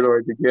see. Where do I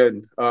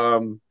begin?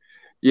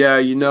 Yeah,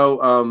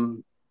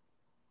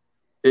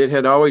 it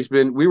had always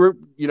been,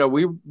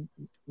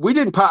 we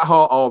didn't pot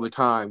haul all the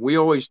time. We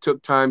always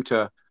took time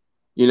to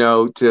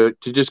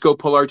just go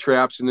pull our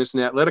traps and this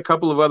and that. Let a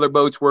couple of other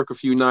boats work a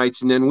few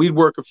nights, and then we'd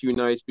work a few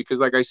nights because,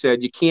 like I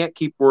said, you can't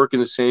keep working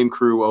the same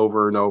crew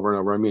over and over and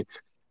over. I mean,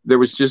 there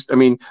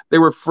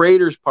were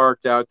freighters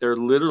parked out there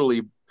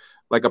literally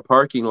like a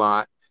parking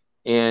lot.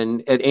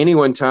 And at any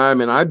one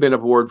time, and I've been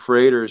aboard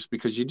freighters,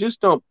 because you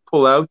just don't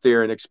pull out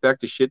there and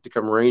expect the shit to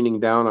come raining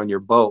down on your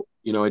boat.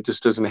 It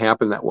just doesn't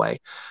happen that way.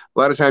 A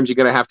lot of times you're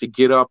going to have to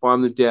get up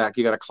on the deck.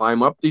 You got to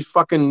climb up these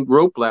fucking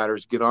rope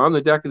ladders, get on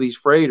the deck of these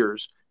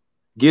freighters,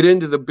 get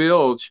into the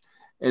bilge,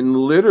 and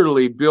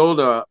literally build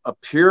a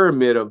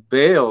pyramid of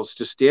bales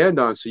to stand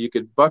on so you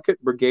could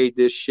bucket brigade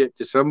this shit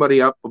to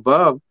somebody up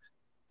above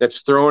that's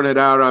throwing it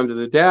out onto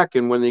the deck.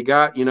 And when they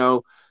got,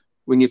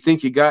 when you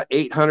think you got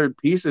 800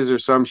 pieces or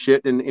some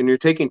shit, and you're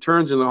taking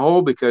turns in the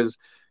hole, because,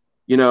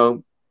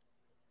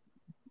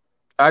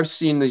 I've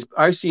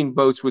seen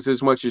boats with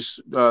as much as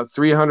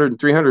 300 and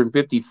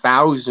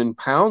 350,000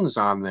 pounds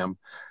on them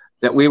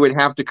that we would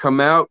have to come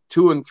out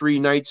 2 and 3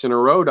 nights in a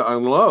row to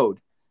unload.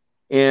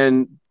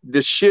 And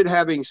the shit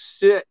having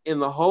sit in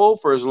the hole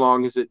for as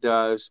long as it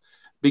does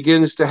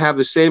begins to have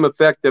the same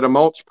effect that a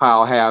mulch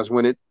pile has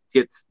when it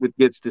gets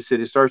to sit.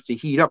 It starts to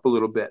heat up a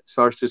little bit,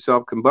 starts to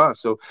self-combust.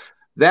 So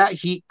that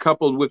heat,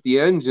 coupled with the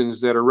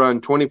engines that are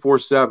run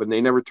 24/7, they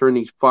never turn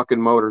these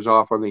fucking motors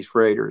off on these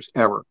freighters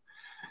ever.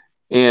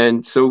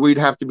 And so we'd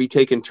have to be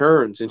taking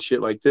turns and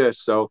shit like this.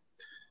 So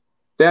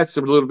that's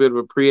a little bit of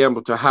a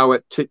preamble to how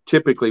it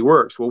typically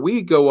works. Well,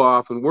 we go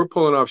off and we're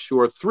pulling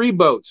offshore 3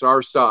 boats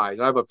our size.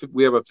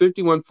 We have a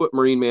 51-foot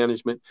marine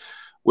management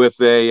with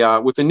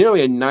a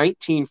nearly a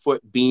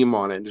 19-foot beam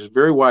on it. It's a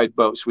very wide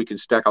boat, so we can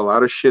stack a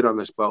lot of shit on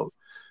this boat.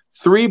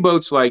 3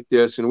 boats like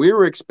this, and we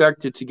were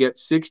expected to get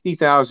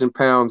 60,000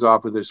 pounds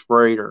off of this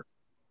freighter.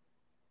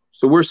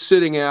 So we're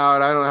sitting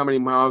out, I don't know how many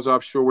miles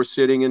offshore we're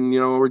sitting, and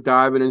we're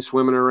diving and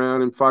swimming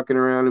around and fucking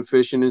around and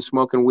fishing and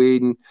smoking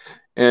weed,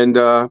 and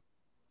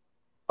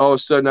all of a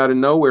sudden, out of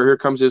nowhere, here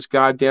comes this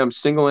goddamn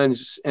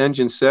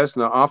single-engine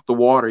Cessna off the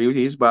water.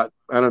 He's about,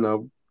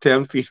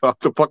 10 feet off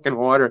the fucking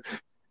water,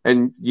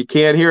 and you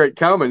can't hear it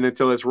coming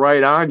until it's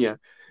right on you.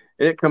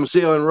 And it comes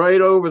sailing right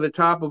over the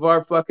top of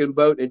our fucking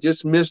boat, and it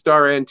just missed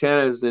our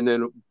antennas, and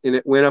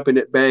it went up and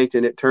it banked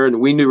and it turned.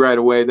 We knew right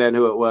away then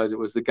who it was. It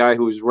was the guy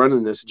who was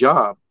running this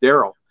job,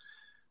 Daryl.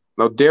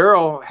 Now,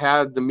 Daryl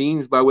had the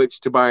means by which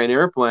to buy an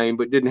airplane,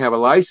 but didn't have a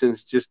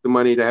license, just the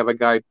money to have a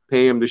guy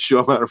pay him to show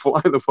him how to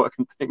fly the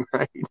fucking thing,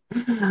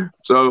 right?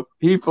 So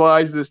he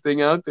flies this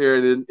thing out there,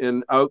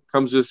 and out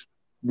comes this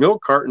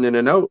milk carton and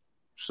a note.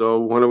 So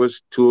one of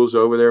his tools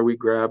over there, we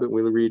grab it,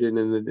 we read it,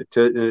 and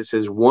it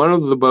says, one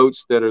of the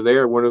boats that are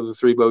there, one of the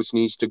 3 boats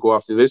needs to go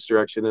off to this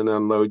direction and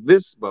unload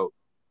this boat,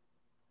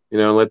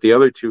 and let the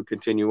other 2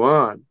 continue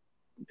on.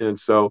 And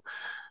so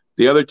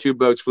the other 2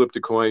 boats flipped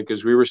a coin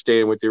because we were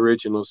staying with the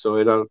original. So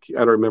I don't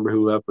remember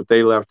who left, but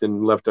they left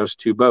and left us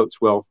 2 boats.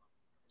 Well,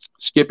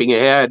 skipping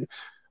ahead,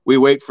 we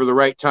wait for the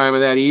right time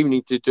of that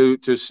evening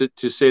to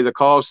say the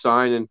call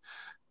sign, and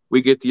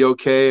we get the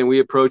okay, and we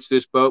approach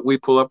this boat. We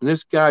pull up, and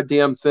this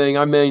goddamn thing,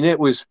 I mean, it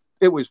was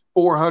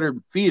 400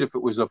 feet if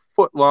it was a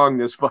foot long,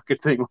 this fucking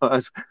thing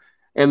was.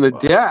 And the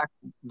deck,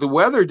 the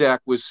weather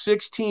deck, was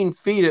 16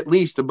 feet at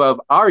least above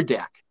our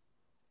deck,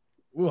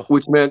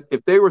 which meant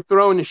if they were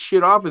throwing the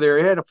shit off of there,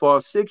 it had to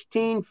fall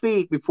 16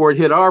 feet before it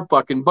hit our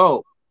fucking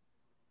boat.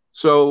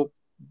 So,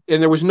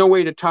 and there was no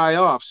way to tie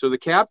off. So the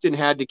captain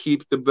had to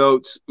keep the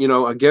boats,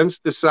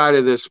 against the side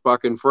of this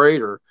fucking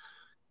freighter.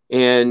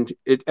 And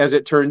as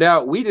it turned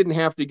out, we didn't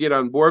have to get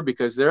on board,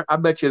 because I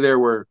bet you there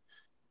were,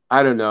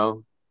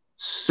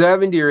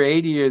 70 or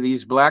 80 of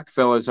these black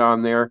fellas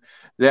on there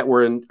that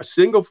were in a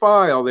single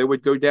file. They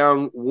would go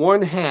down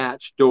one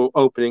hatch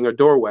opening, a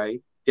doorway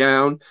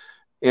down,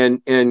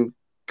 and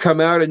come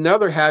out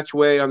another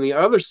hatchway on the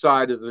other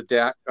side of the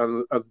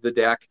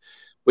deck,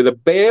 with a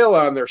bale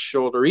on their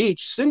shoulder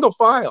each, single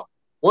file,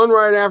 one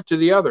right after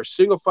the other,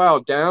 single file,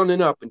 down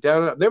and up and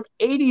down and up. There were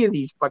 80 of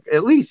these,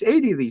 at least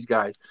 80 of these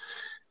guys.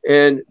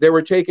 And they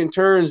were taking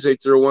turns. They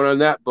threw one on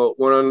that boat,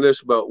 one on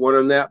this boat, one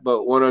on that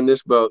boat, one on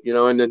this boat,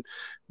 and then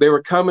they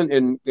were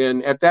coming.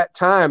 And at that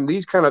time,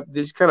 these kind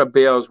of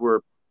bales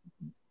were,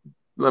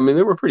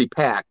 they were pretty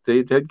packed.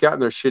 They had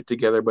gotten their shit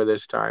together by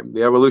this time.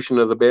 The evolution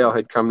of the bale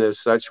had come to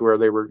such where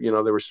they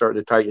were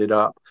starting to tighten it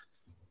up.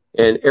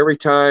 And every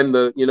time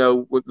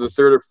with the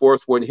 3rd or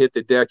 4th one hit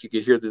the deck, you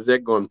could hear the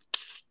deck going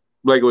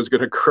like it was going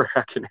to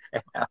crack in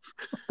half.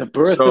 The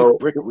birth of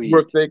brickweed.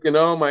 We're thinking,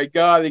 oh my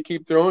God, they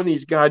keep throwing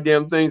these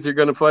goddamn things. They're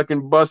going to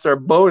fucking bust our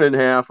boat in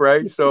half,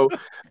 right? So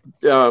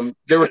there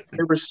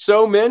were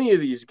so many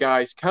of these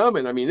guys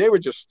coming. They were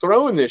just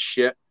throwing this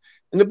shit.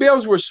 And the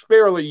bales were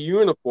fairly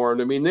uniform.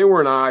 They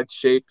weren't odd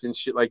shaped and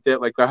shit like that,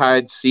 like I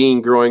had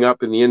seen growing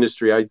up in the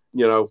industry. I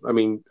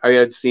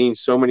had seen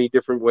so many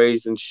different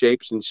ways and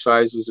shapes and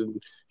sizes and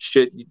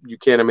shit you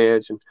can't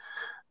imagine.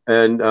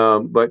 And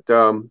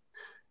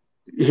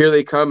here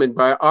they come, and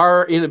by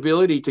our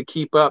inability to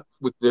keep up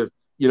with the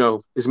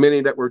as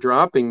many that were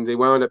dropping, they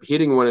wound up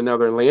hitting one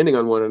another and landing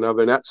on one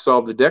another, and that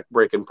solved the deck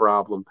breaking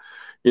problem.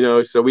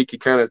 So we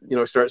could kind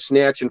of, start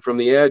snatching from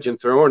the edge and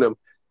throwing them.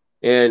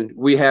 And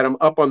we had them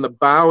up on the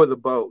bow of the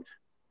boat,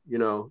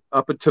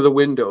 up to the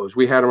windows.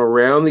 We had them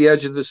around the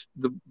edge of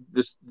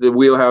the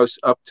wheelhouse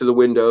up to the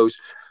windows.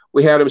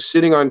 We had them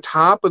sitting on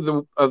top of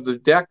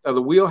the deck of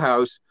the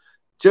wheelhouse,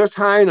 just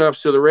high enough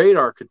so the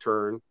radar could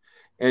turn.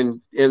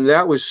 And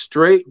that was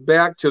straight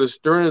back to the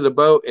stern of the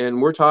boat.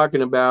 And we're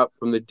talking about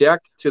from the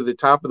deck to the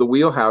top of the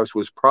wheelhouse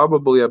was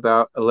probably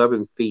about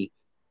 11 feet.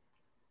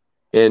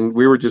 And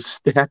we were just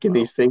stacking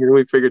these things. And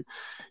we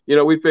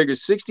figured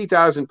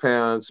 60,000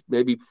 pounds,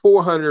 maybe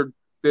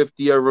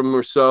 450 of them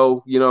or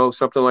so,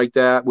 something like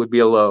that would be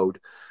a load.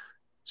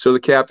 So the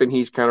captain,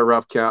 he's kind of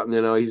rough counting,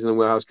 he's in the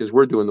wheelhouse because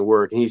we're doing the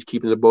work, and he's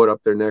keeping the boat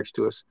up there next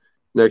to us,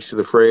 next to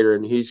the freighter,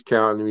 and he's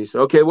counting. And he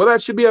said, okay, well,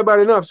 that should be about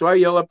enough. So I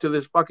yell up to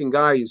this fucking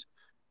guy. He's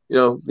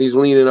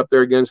leaning up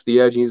there against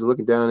the edge, and he's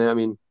looking down at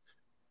me.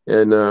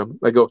 And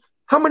I go,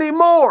 how many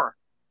more?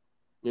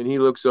 And he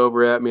looks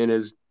over at me in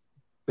his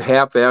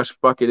half-assed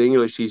fucking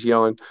English. He's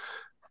yelling,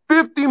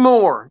 50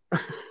 more.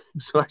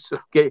 So I said,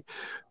 okay,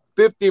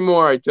 50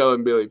 more. I tell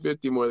him, Billy,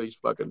 50 more of these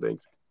fucking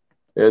things.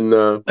 And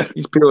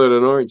he's peeling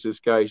an orange.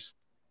 This guy's,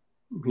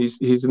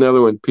 he's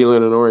another one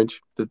peeling an orange,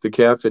 the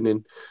captain.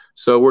 And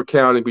so we're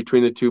counting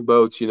between the two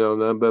boats, 50,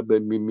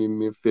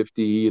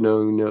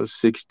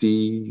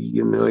 60,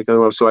 like,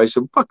 so I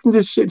said, fucking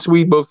this shit. So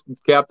we both,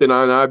 captain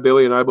and I,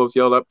 Billy and I both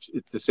yelled up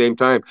at the same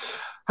time,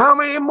 how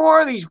many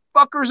more of these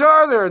fuckers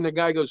are there? And the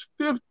guy goes,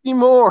 50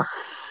 more.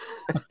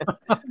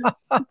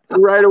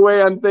 Right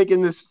away, I'm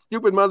thinking this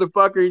stupid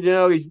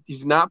motherfucker.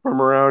 He's not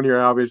from around here.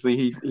 Obviously,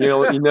 he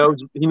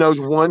knows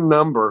one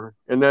number,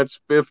 and that's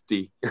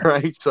 50.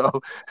 Right?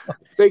 So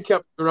they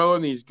kept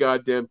throwing these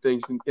goddamn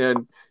things,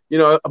 and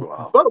a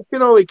boat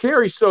can only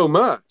carry so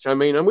much. I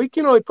mean, and we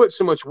can only put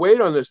so much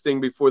weight on this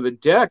thing before the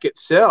deck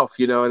itself.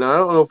 And I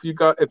don't know if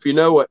you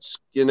know what,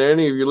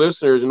 any of your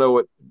listeners know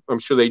what. I'm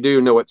sure they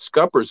do know what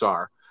scuppers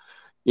are.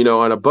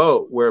 On a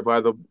boat, whereby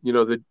the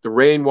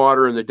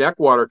rainwater and the deck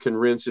water can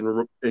rinse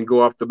and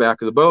go off the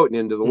back of the boat and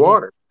into the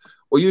water.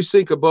 Well, you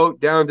sink a boat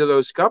down to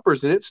those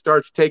scuppers and it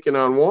starts taking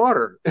on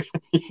water.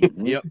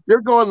 Yep.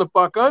 You're going the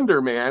fuck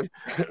under, man.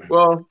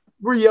 Well,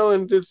 we're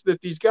yelling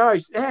at these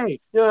guys,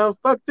 hey,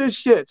 fuck this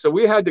shit. So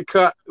we had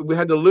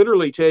to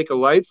literally take a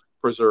life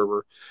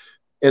preserver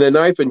and a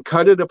knife and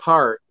cut it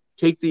apart,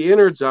 take the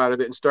innards out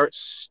of it and start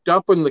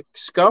stuffing the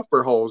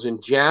scupper holes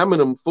and jamming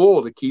them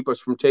full to keep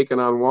us from taking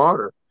on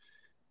water.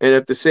 And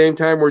at the same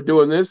time we're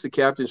doing this, the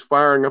captain's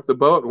firing up the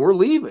boat, and we're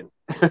leaving.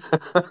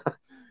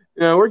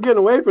 We're getting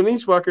away from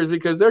these fuckers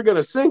because they're going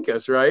to sink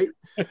us, right?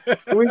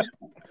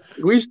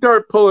 we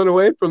start pulling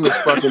away from this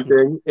fucking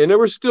thing, and there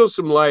was still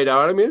some light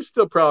out. I mean, it's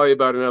still probably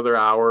about another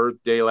hour,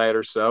 daylight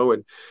or so,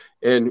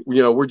 and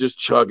we're just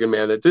chugging,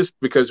 man. At this,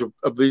 because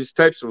of these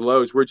types of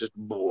loads, we're just,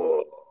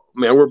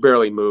 we're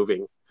barely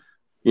moving.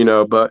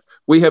 But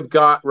we have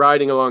got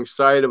riding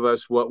alongside of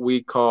us what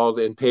we called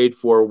and paid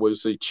for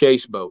was a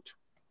chase boat,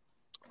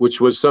 which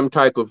was some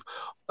type of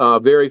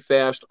very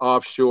fast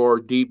offshore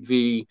deep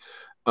V,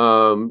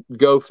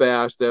 go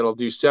fast that'll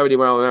do 70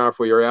 miles an hour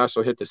for your ass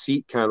will hit the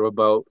seat kind of a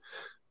boat,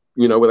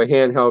 with a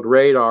handheld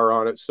radar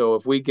on it. So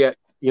if we get,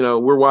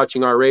 we're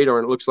watching our radar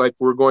and it looks like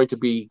we're going to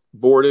be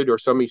boarded or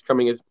somebody's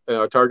coming,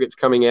 target's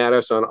coming at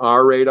us on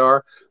our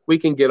radar, we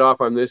can get off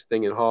on this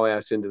thing and haul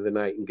ass into the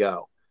night and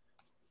go.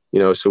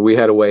 So we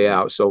had a way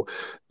out. So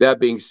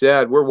that being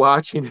said, we're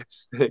watching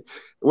this thing.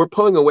 We're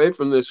pulling away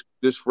from this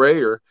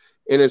freighter.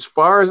 And as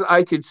far as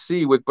I could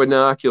see with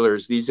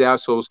binoculars, these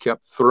assholes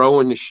kept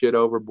throwing the shit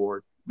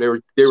overboard. They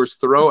were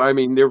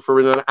for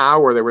an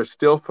hour, they were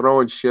still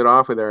throwing shit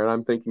off of there. And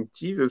I'm thinking,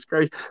 Jesus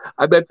Christ,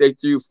 I bet they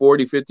threw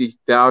 40,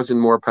 50,000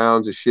 more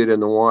pounds of shit in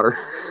the water.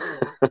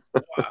 Wow.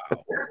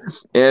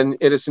 And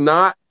it's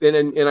not,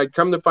 and I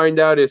come to find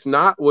out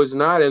was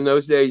not in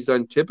those days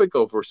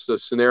untypical for a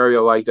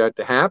scenario like that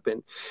to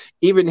happen.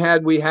 Even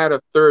had we had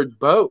a third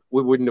boat,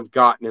 we wouldn't have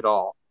gotten it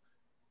all.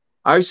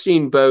 I've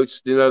seen boats,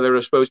 that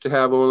are supposed to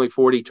have only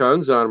 40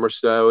 tons on them or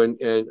so,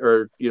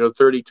 or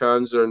 30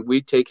 tons, and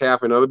we'd take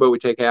half, another boat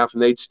would take half,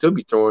 and they'd still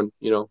be throwing,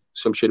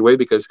 some shit away,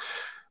 because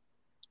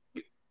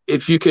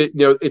if you could,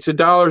 it's a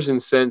dollars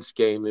and cents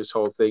game, this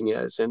whole thing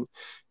is. And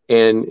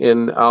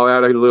I'll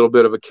add a little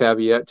bit of a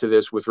caveat to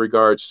this with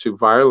regards to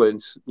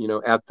violence,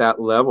 at that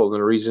level. And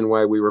the reason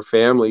why we were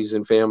families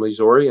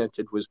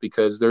oriented was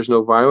because there's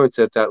no violence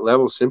at that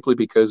level simply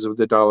because of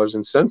the dollars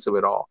and cents of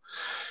it all.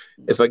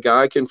 If a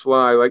guy can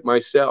fly like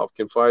myself,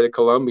 can fly to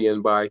Colombia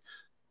and buy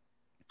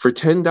for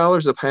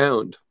 $10 a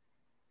pound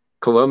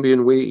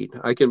Colombian weed,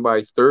 I can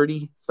buy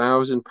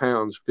 30,000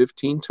 pounds,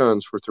 15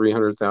 tons for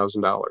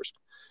 $300,000.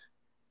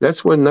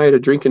 That's one night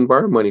of drinking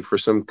bar money for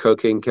some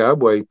cocaine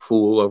cowboy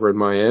fool over in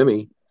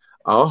Miami.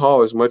 I'll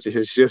haul as much of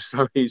his shifts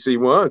as he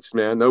wants,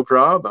 man, no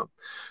problem.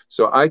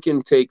 So I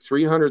can take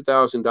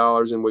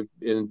 $300,000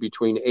 in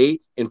between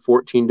 8 and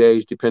 14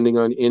 days, depending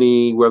on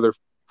any weather,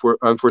 for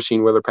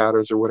unforeseen weather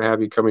patterns or what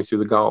have you coming through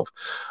the Gulf.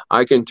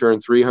 I can turn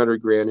 300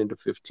 grand into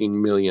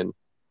 15 million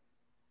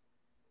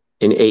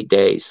in 8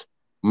 days,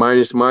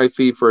 minus my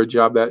fee for a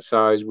job that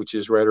size, which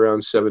is right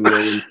around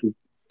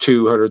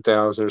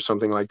 $7,200,000 or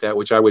something like that,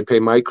 which I would pay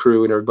my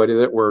crew and everybody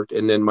that worked,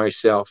 and then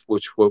myself,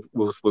 which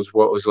was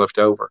what was left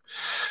over.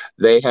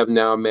 They have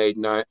now made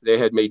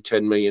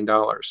 $10 million.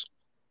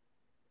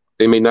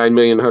 They made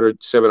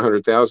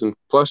 $9,700,000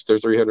 plus their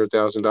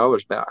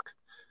 $300,000 back.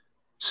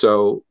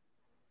 So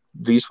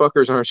these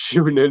fuckers aren't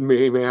shooting at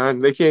me, man.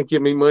 They can't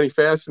give me money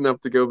fast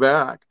enough to go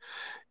back.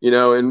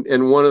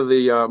 And one of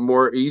the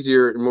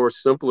more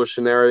simpler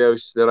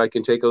scenarios that I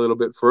can take a little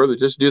bit further,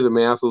 just do the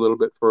math a little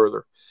bit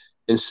further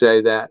and say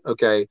that,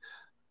 okay,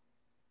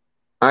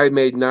 I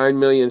made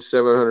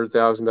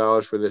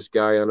 $9,700,000 for this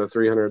guy on a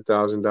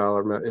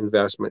 $300,000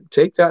 investment.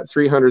 Take that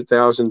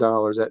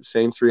 $300,000, that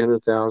same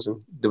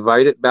 $300,000,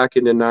 divide it back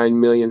into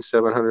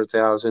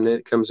 $9,700,000, and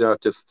it comes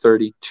out to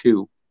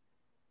 32.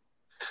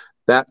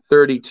 That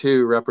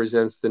 32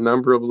 represents the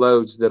number of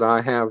loads that I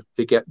have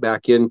to get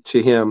back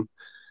into him.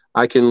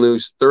 I can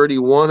lose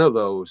 31 of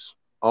those.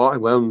 All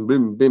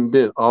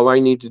I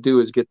need to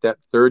do is get that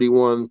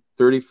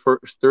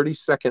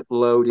 32nd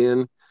load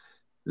in.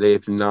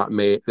 They've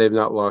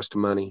not lost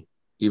money,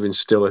 even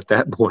still at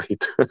that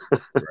point.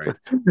 Right.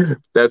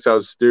 That's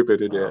how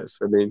stupid it is.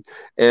 I mean,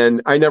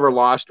 and I never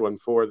lost one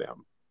for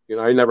them.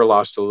 I never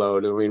lost a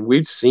load. I mean,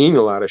 we've seen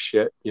a lot of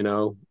shit,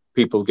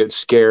 people get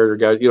scared or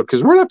guys,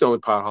 because we're not the only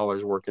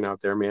pothaulers working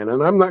out there, man.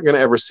 And I'm not going to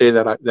ever say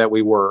that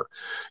we were,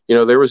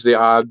 there was the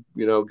odd,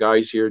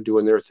 guys here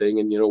doing their thing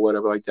and,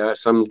 whatever like that.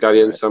 Some got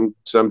in, some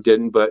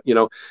didn't, but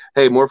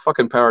hey, more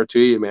fucking power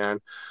to you,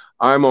 man.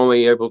 I'm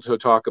only able to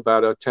talk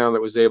about a town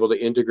that was able to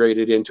integrate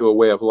it into a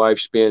way of life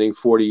spanning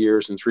 40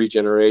 years and 3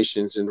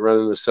 generations and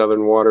running the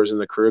southern waters in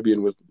the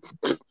Caribbean with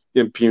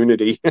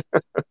impunity,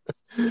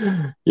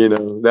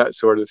 that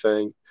sort of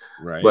thing.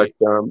 Right. But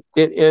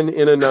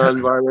in a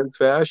non-violent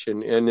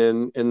fashion, and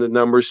the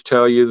numbers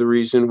tell you the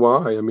reason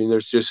why. I mean,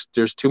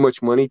 there's too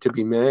much money to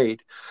be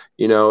made,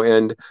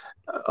 and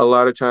a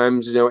lot of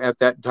times, at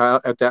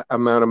that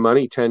amount of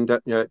money,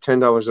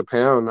 $10 a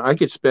pound, I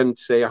could spend,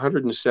 say,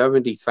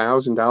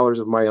 $170,000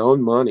 of my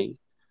own money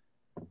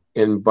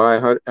and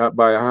buy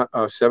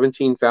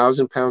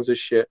 17,000 pounds of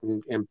shit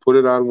and put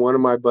it on one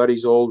of my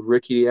buddy's old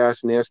rickety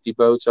ass nasty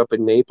boats up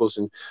in Naples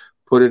and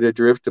put it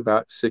adrift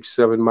about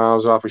 6-7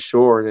 miles off of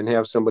shore, and then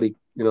have somebody,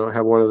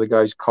 have one of the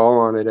guys call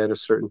on it at a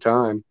certain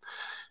time.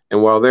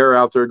 And while they're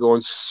out there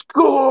going,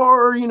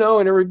 score,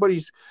 and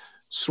everybody's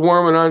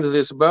swarming onto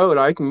this boat,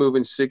 I can move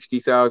in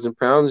 60,000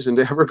 pounds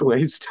into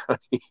Everglades down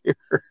here.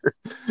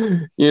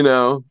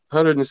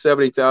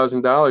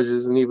 $170,000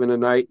 isn't even a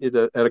night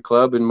at a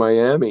club in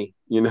Miami,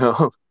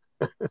 I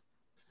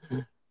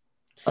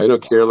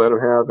don't care. Let them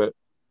have it.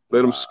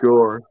 Let them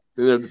score.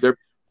 They're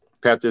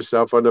pat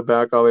themselves on the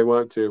back all they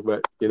want to,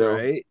 but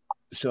Right.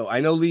 So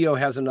I know Leo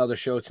has another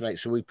show tonight,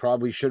 so we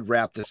probably should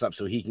wrap this up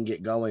so he can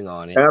get going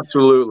on it.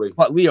 Absolutely.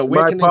 But Leo,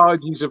 my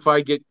apologies if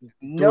I get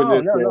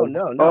no.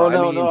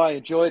 I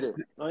enjoyed it.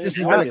 I got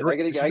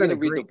to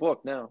read the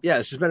book now. Yeah,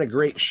 this has been a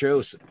great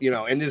show,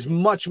 and there's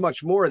much,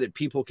 much more that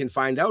people can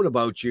find out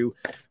about you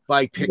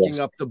by picking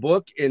up the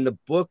book. And the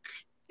book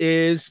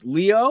is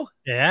Leo.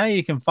 Yeah,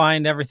 you can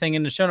find everything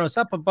in the show notes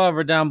up above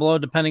or down below,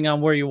 depending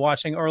on where you're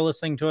watching or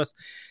listening to us.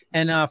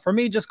 And for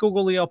me, just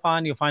Google Leo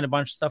Pond. You'll find a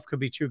bunch of stuff. Could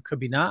be true, could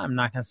be not. I'm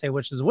not going to say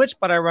which is which,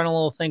 but I run a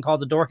little thing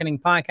called the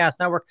Dorkening Podcast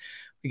Network.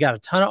 We got a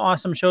ton of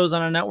awesome shows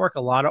on our network,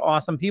 a lot of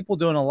awesome people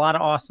doing a lot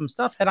of awesome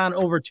stuff. Head on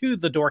over to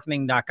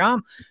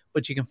thedorkening.com,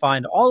 which you can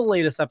find all the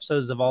latest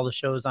episodes of all the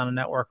shows on the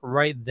network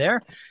right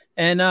there.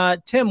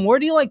 And Tim, where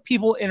do you like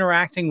people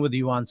interacting with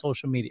you on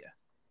social media?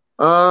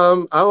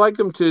 I like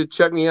them to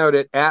check me out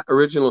at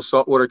Original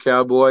Saltwater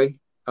Cowboy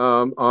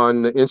on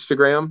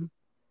Instagram.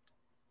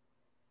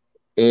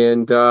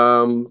 And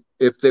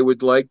if they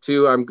would like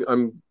to, I'm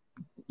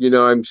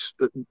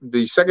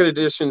the second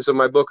editions of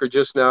my book are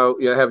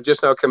have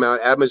just now come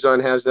out. Amazon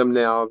has them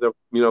now.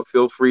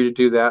 Feel free to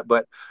do that.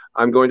 But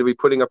I'm going to be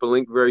putting up a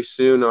link very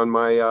soon on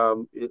my,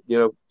 to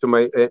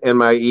my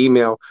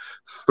email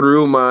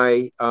through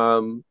my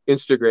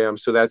Instagram.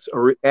 So that's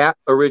at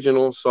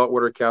Original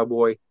Saltwater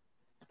Cowboy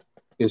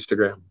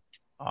Instagram.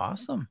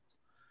 Awesome.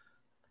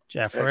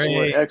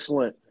 Jeffrey.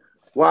 Excellent.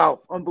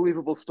 Wow.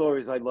 Unbelievable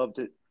stories. I loved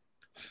it.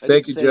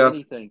 Thank you, Jeff.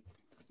 Anything.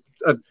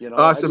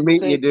 Awesome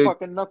meeting you, dude.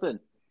 Fucking nothing.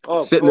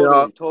 Oh, sitting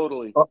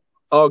totally.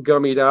 All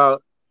gummied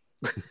out.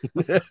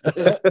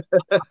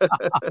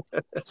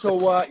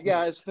 So,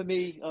 as for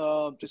me,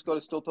 just go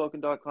to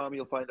stilltalking.com.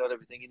 You'll find out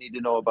everything you need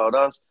to know about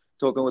us.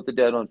 Talking with the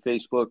Dead on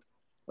Facebook.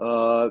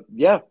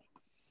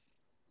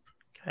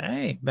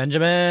 Okay,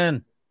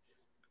 Benjamin.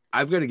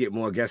 I've got to get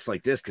more guests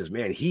like this because,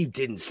 man, he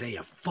didn't say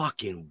a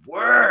fucking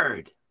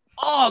word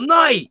all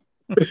night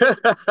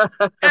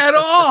at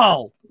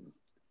all.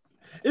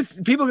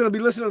 People are going to be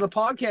listening to the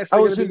podcast. I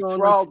was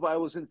enthralled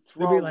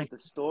with the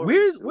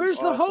story. Where's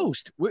the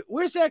host?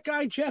 Where's that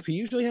guy, Jeff? He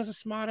usually has a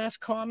smart-ass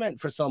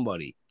comment for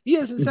somebody. He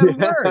hasn't said a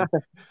word.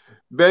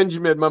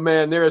 Benjamin, my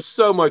man, there is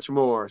so much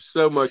more.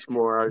 So much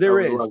more.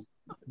 There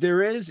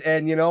is.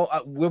 And,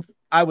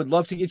 I would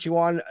love to get you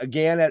on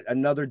again at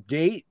another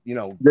date. You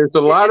know, there's a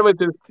lot of it.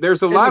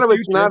 There's a lot of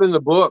it's future. not in the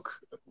book.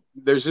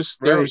 There's just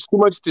Right. there's too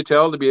much to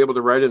tell to be able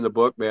to write in the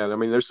book, man. I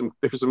mean, there's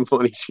some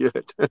funny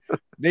shit.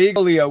 There you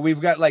go, Leo. We've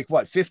got like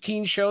what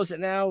 15 shows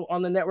now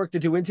on the network to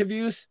do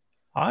interviews.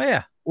 Oh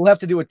yeah, we'll have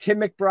to do a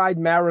Tim McBride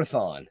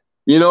marathon.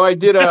 You know, I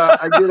did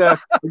a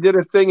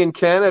thing in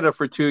Canada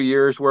for 2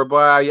 years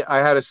whereby I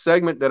had a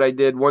segment that I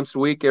did once a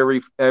week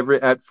every at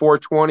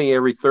 4:20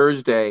 every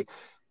Thursday.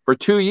 For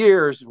 2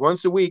 years,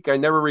 once a week, I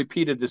never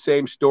repeated the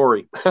same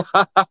story.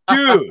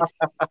 Dude.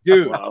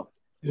 Wow.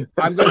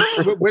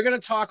 We're gonna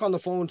talk on the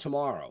phone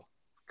tomorrow.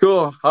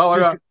 Cool.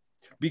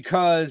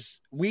 Because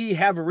we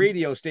have a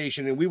radio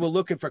station and we were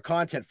looking for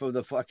content for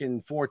the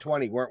fucking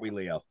 420, weren't we,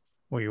 Leo?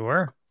 Well, you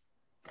were.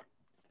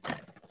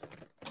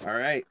 All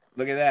right.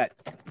 Look at that.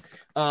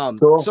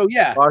 Cool. So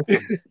yeah.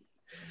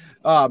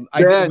 Awesome.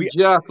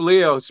 Jeff,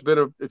 Leo, it's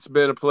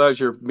been a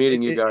pleasure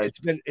meeting you guys.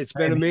 It's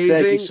been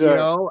amazing. Thank you, sir. You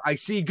know, I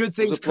see good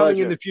things coming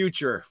in the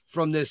future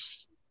from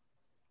this.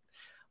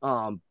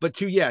 But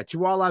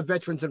to all our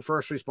veterans and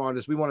first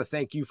responders, we want to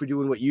thank you for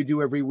doing what you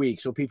do every week.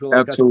 So people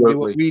like us can do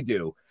what we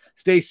do.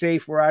 Stay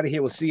safe. We're out of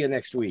here. We'll see you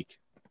next week.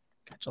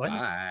 Catch you later.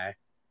 Bye.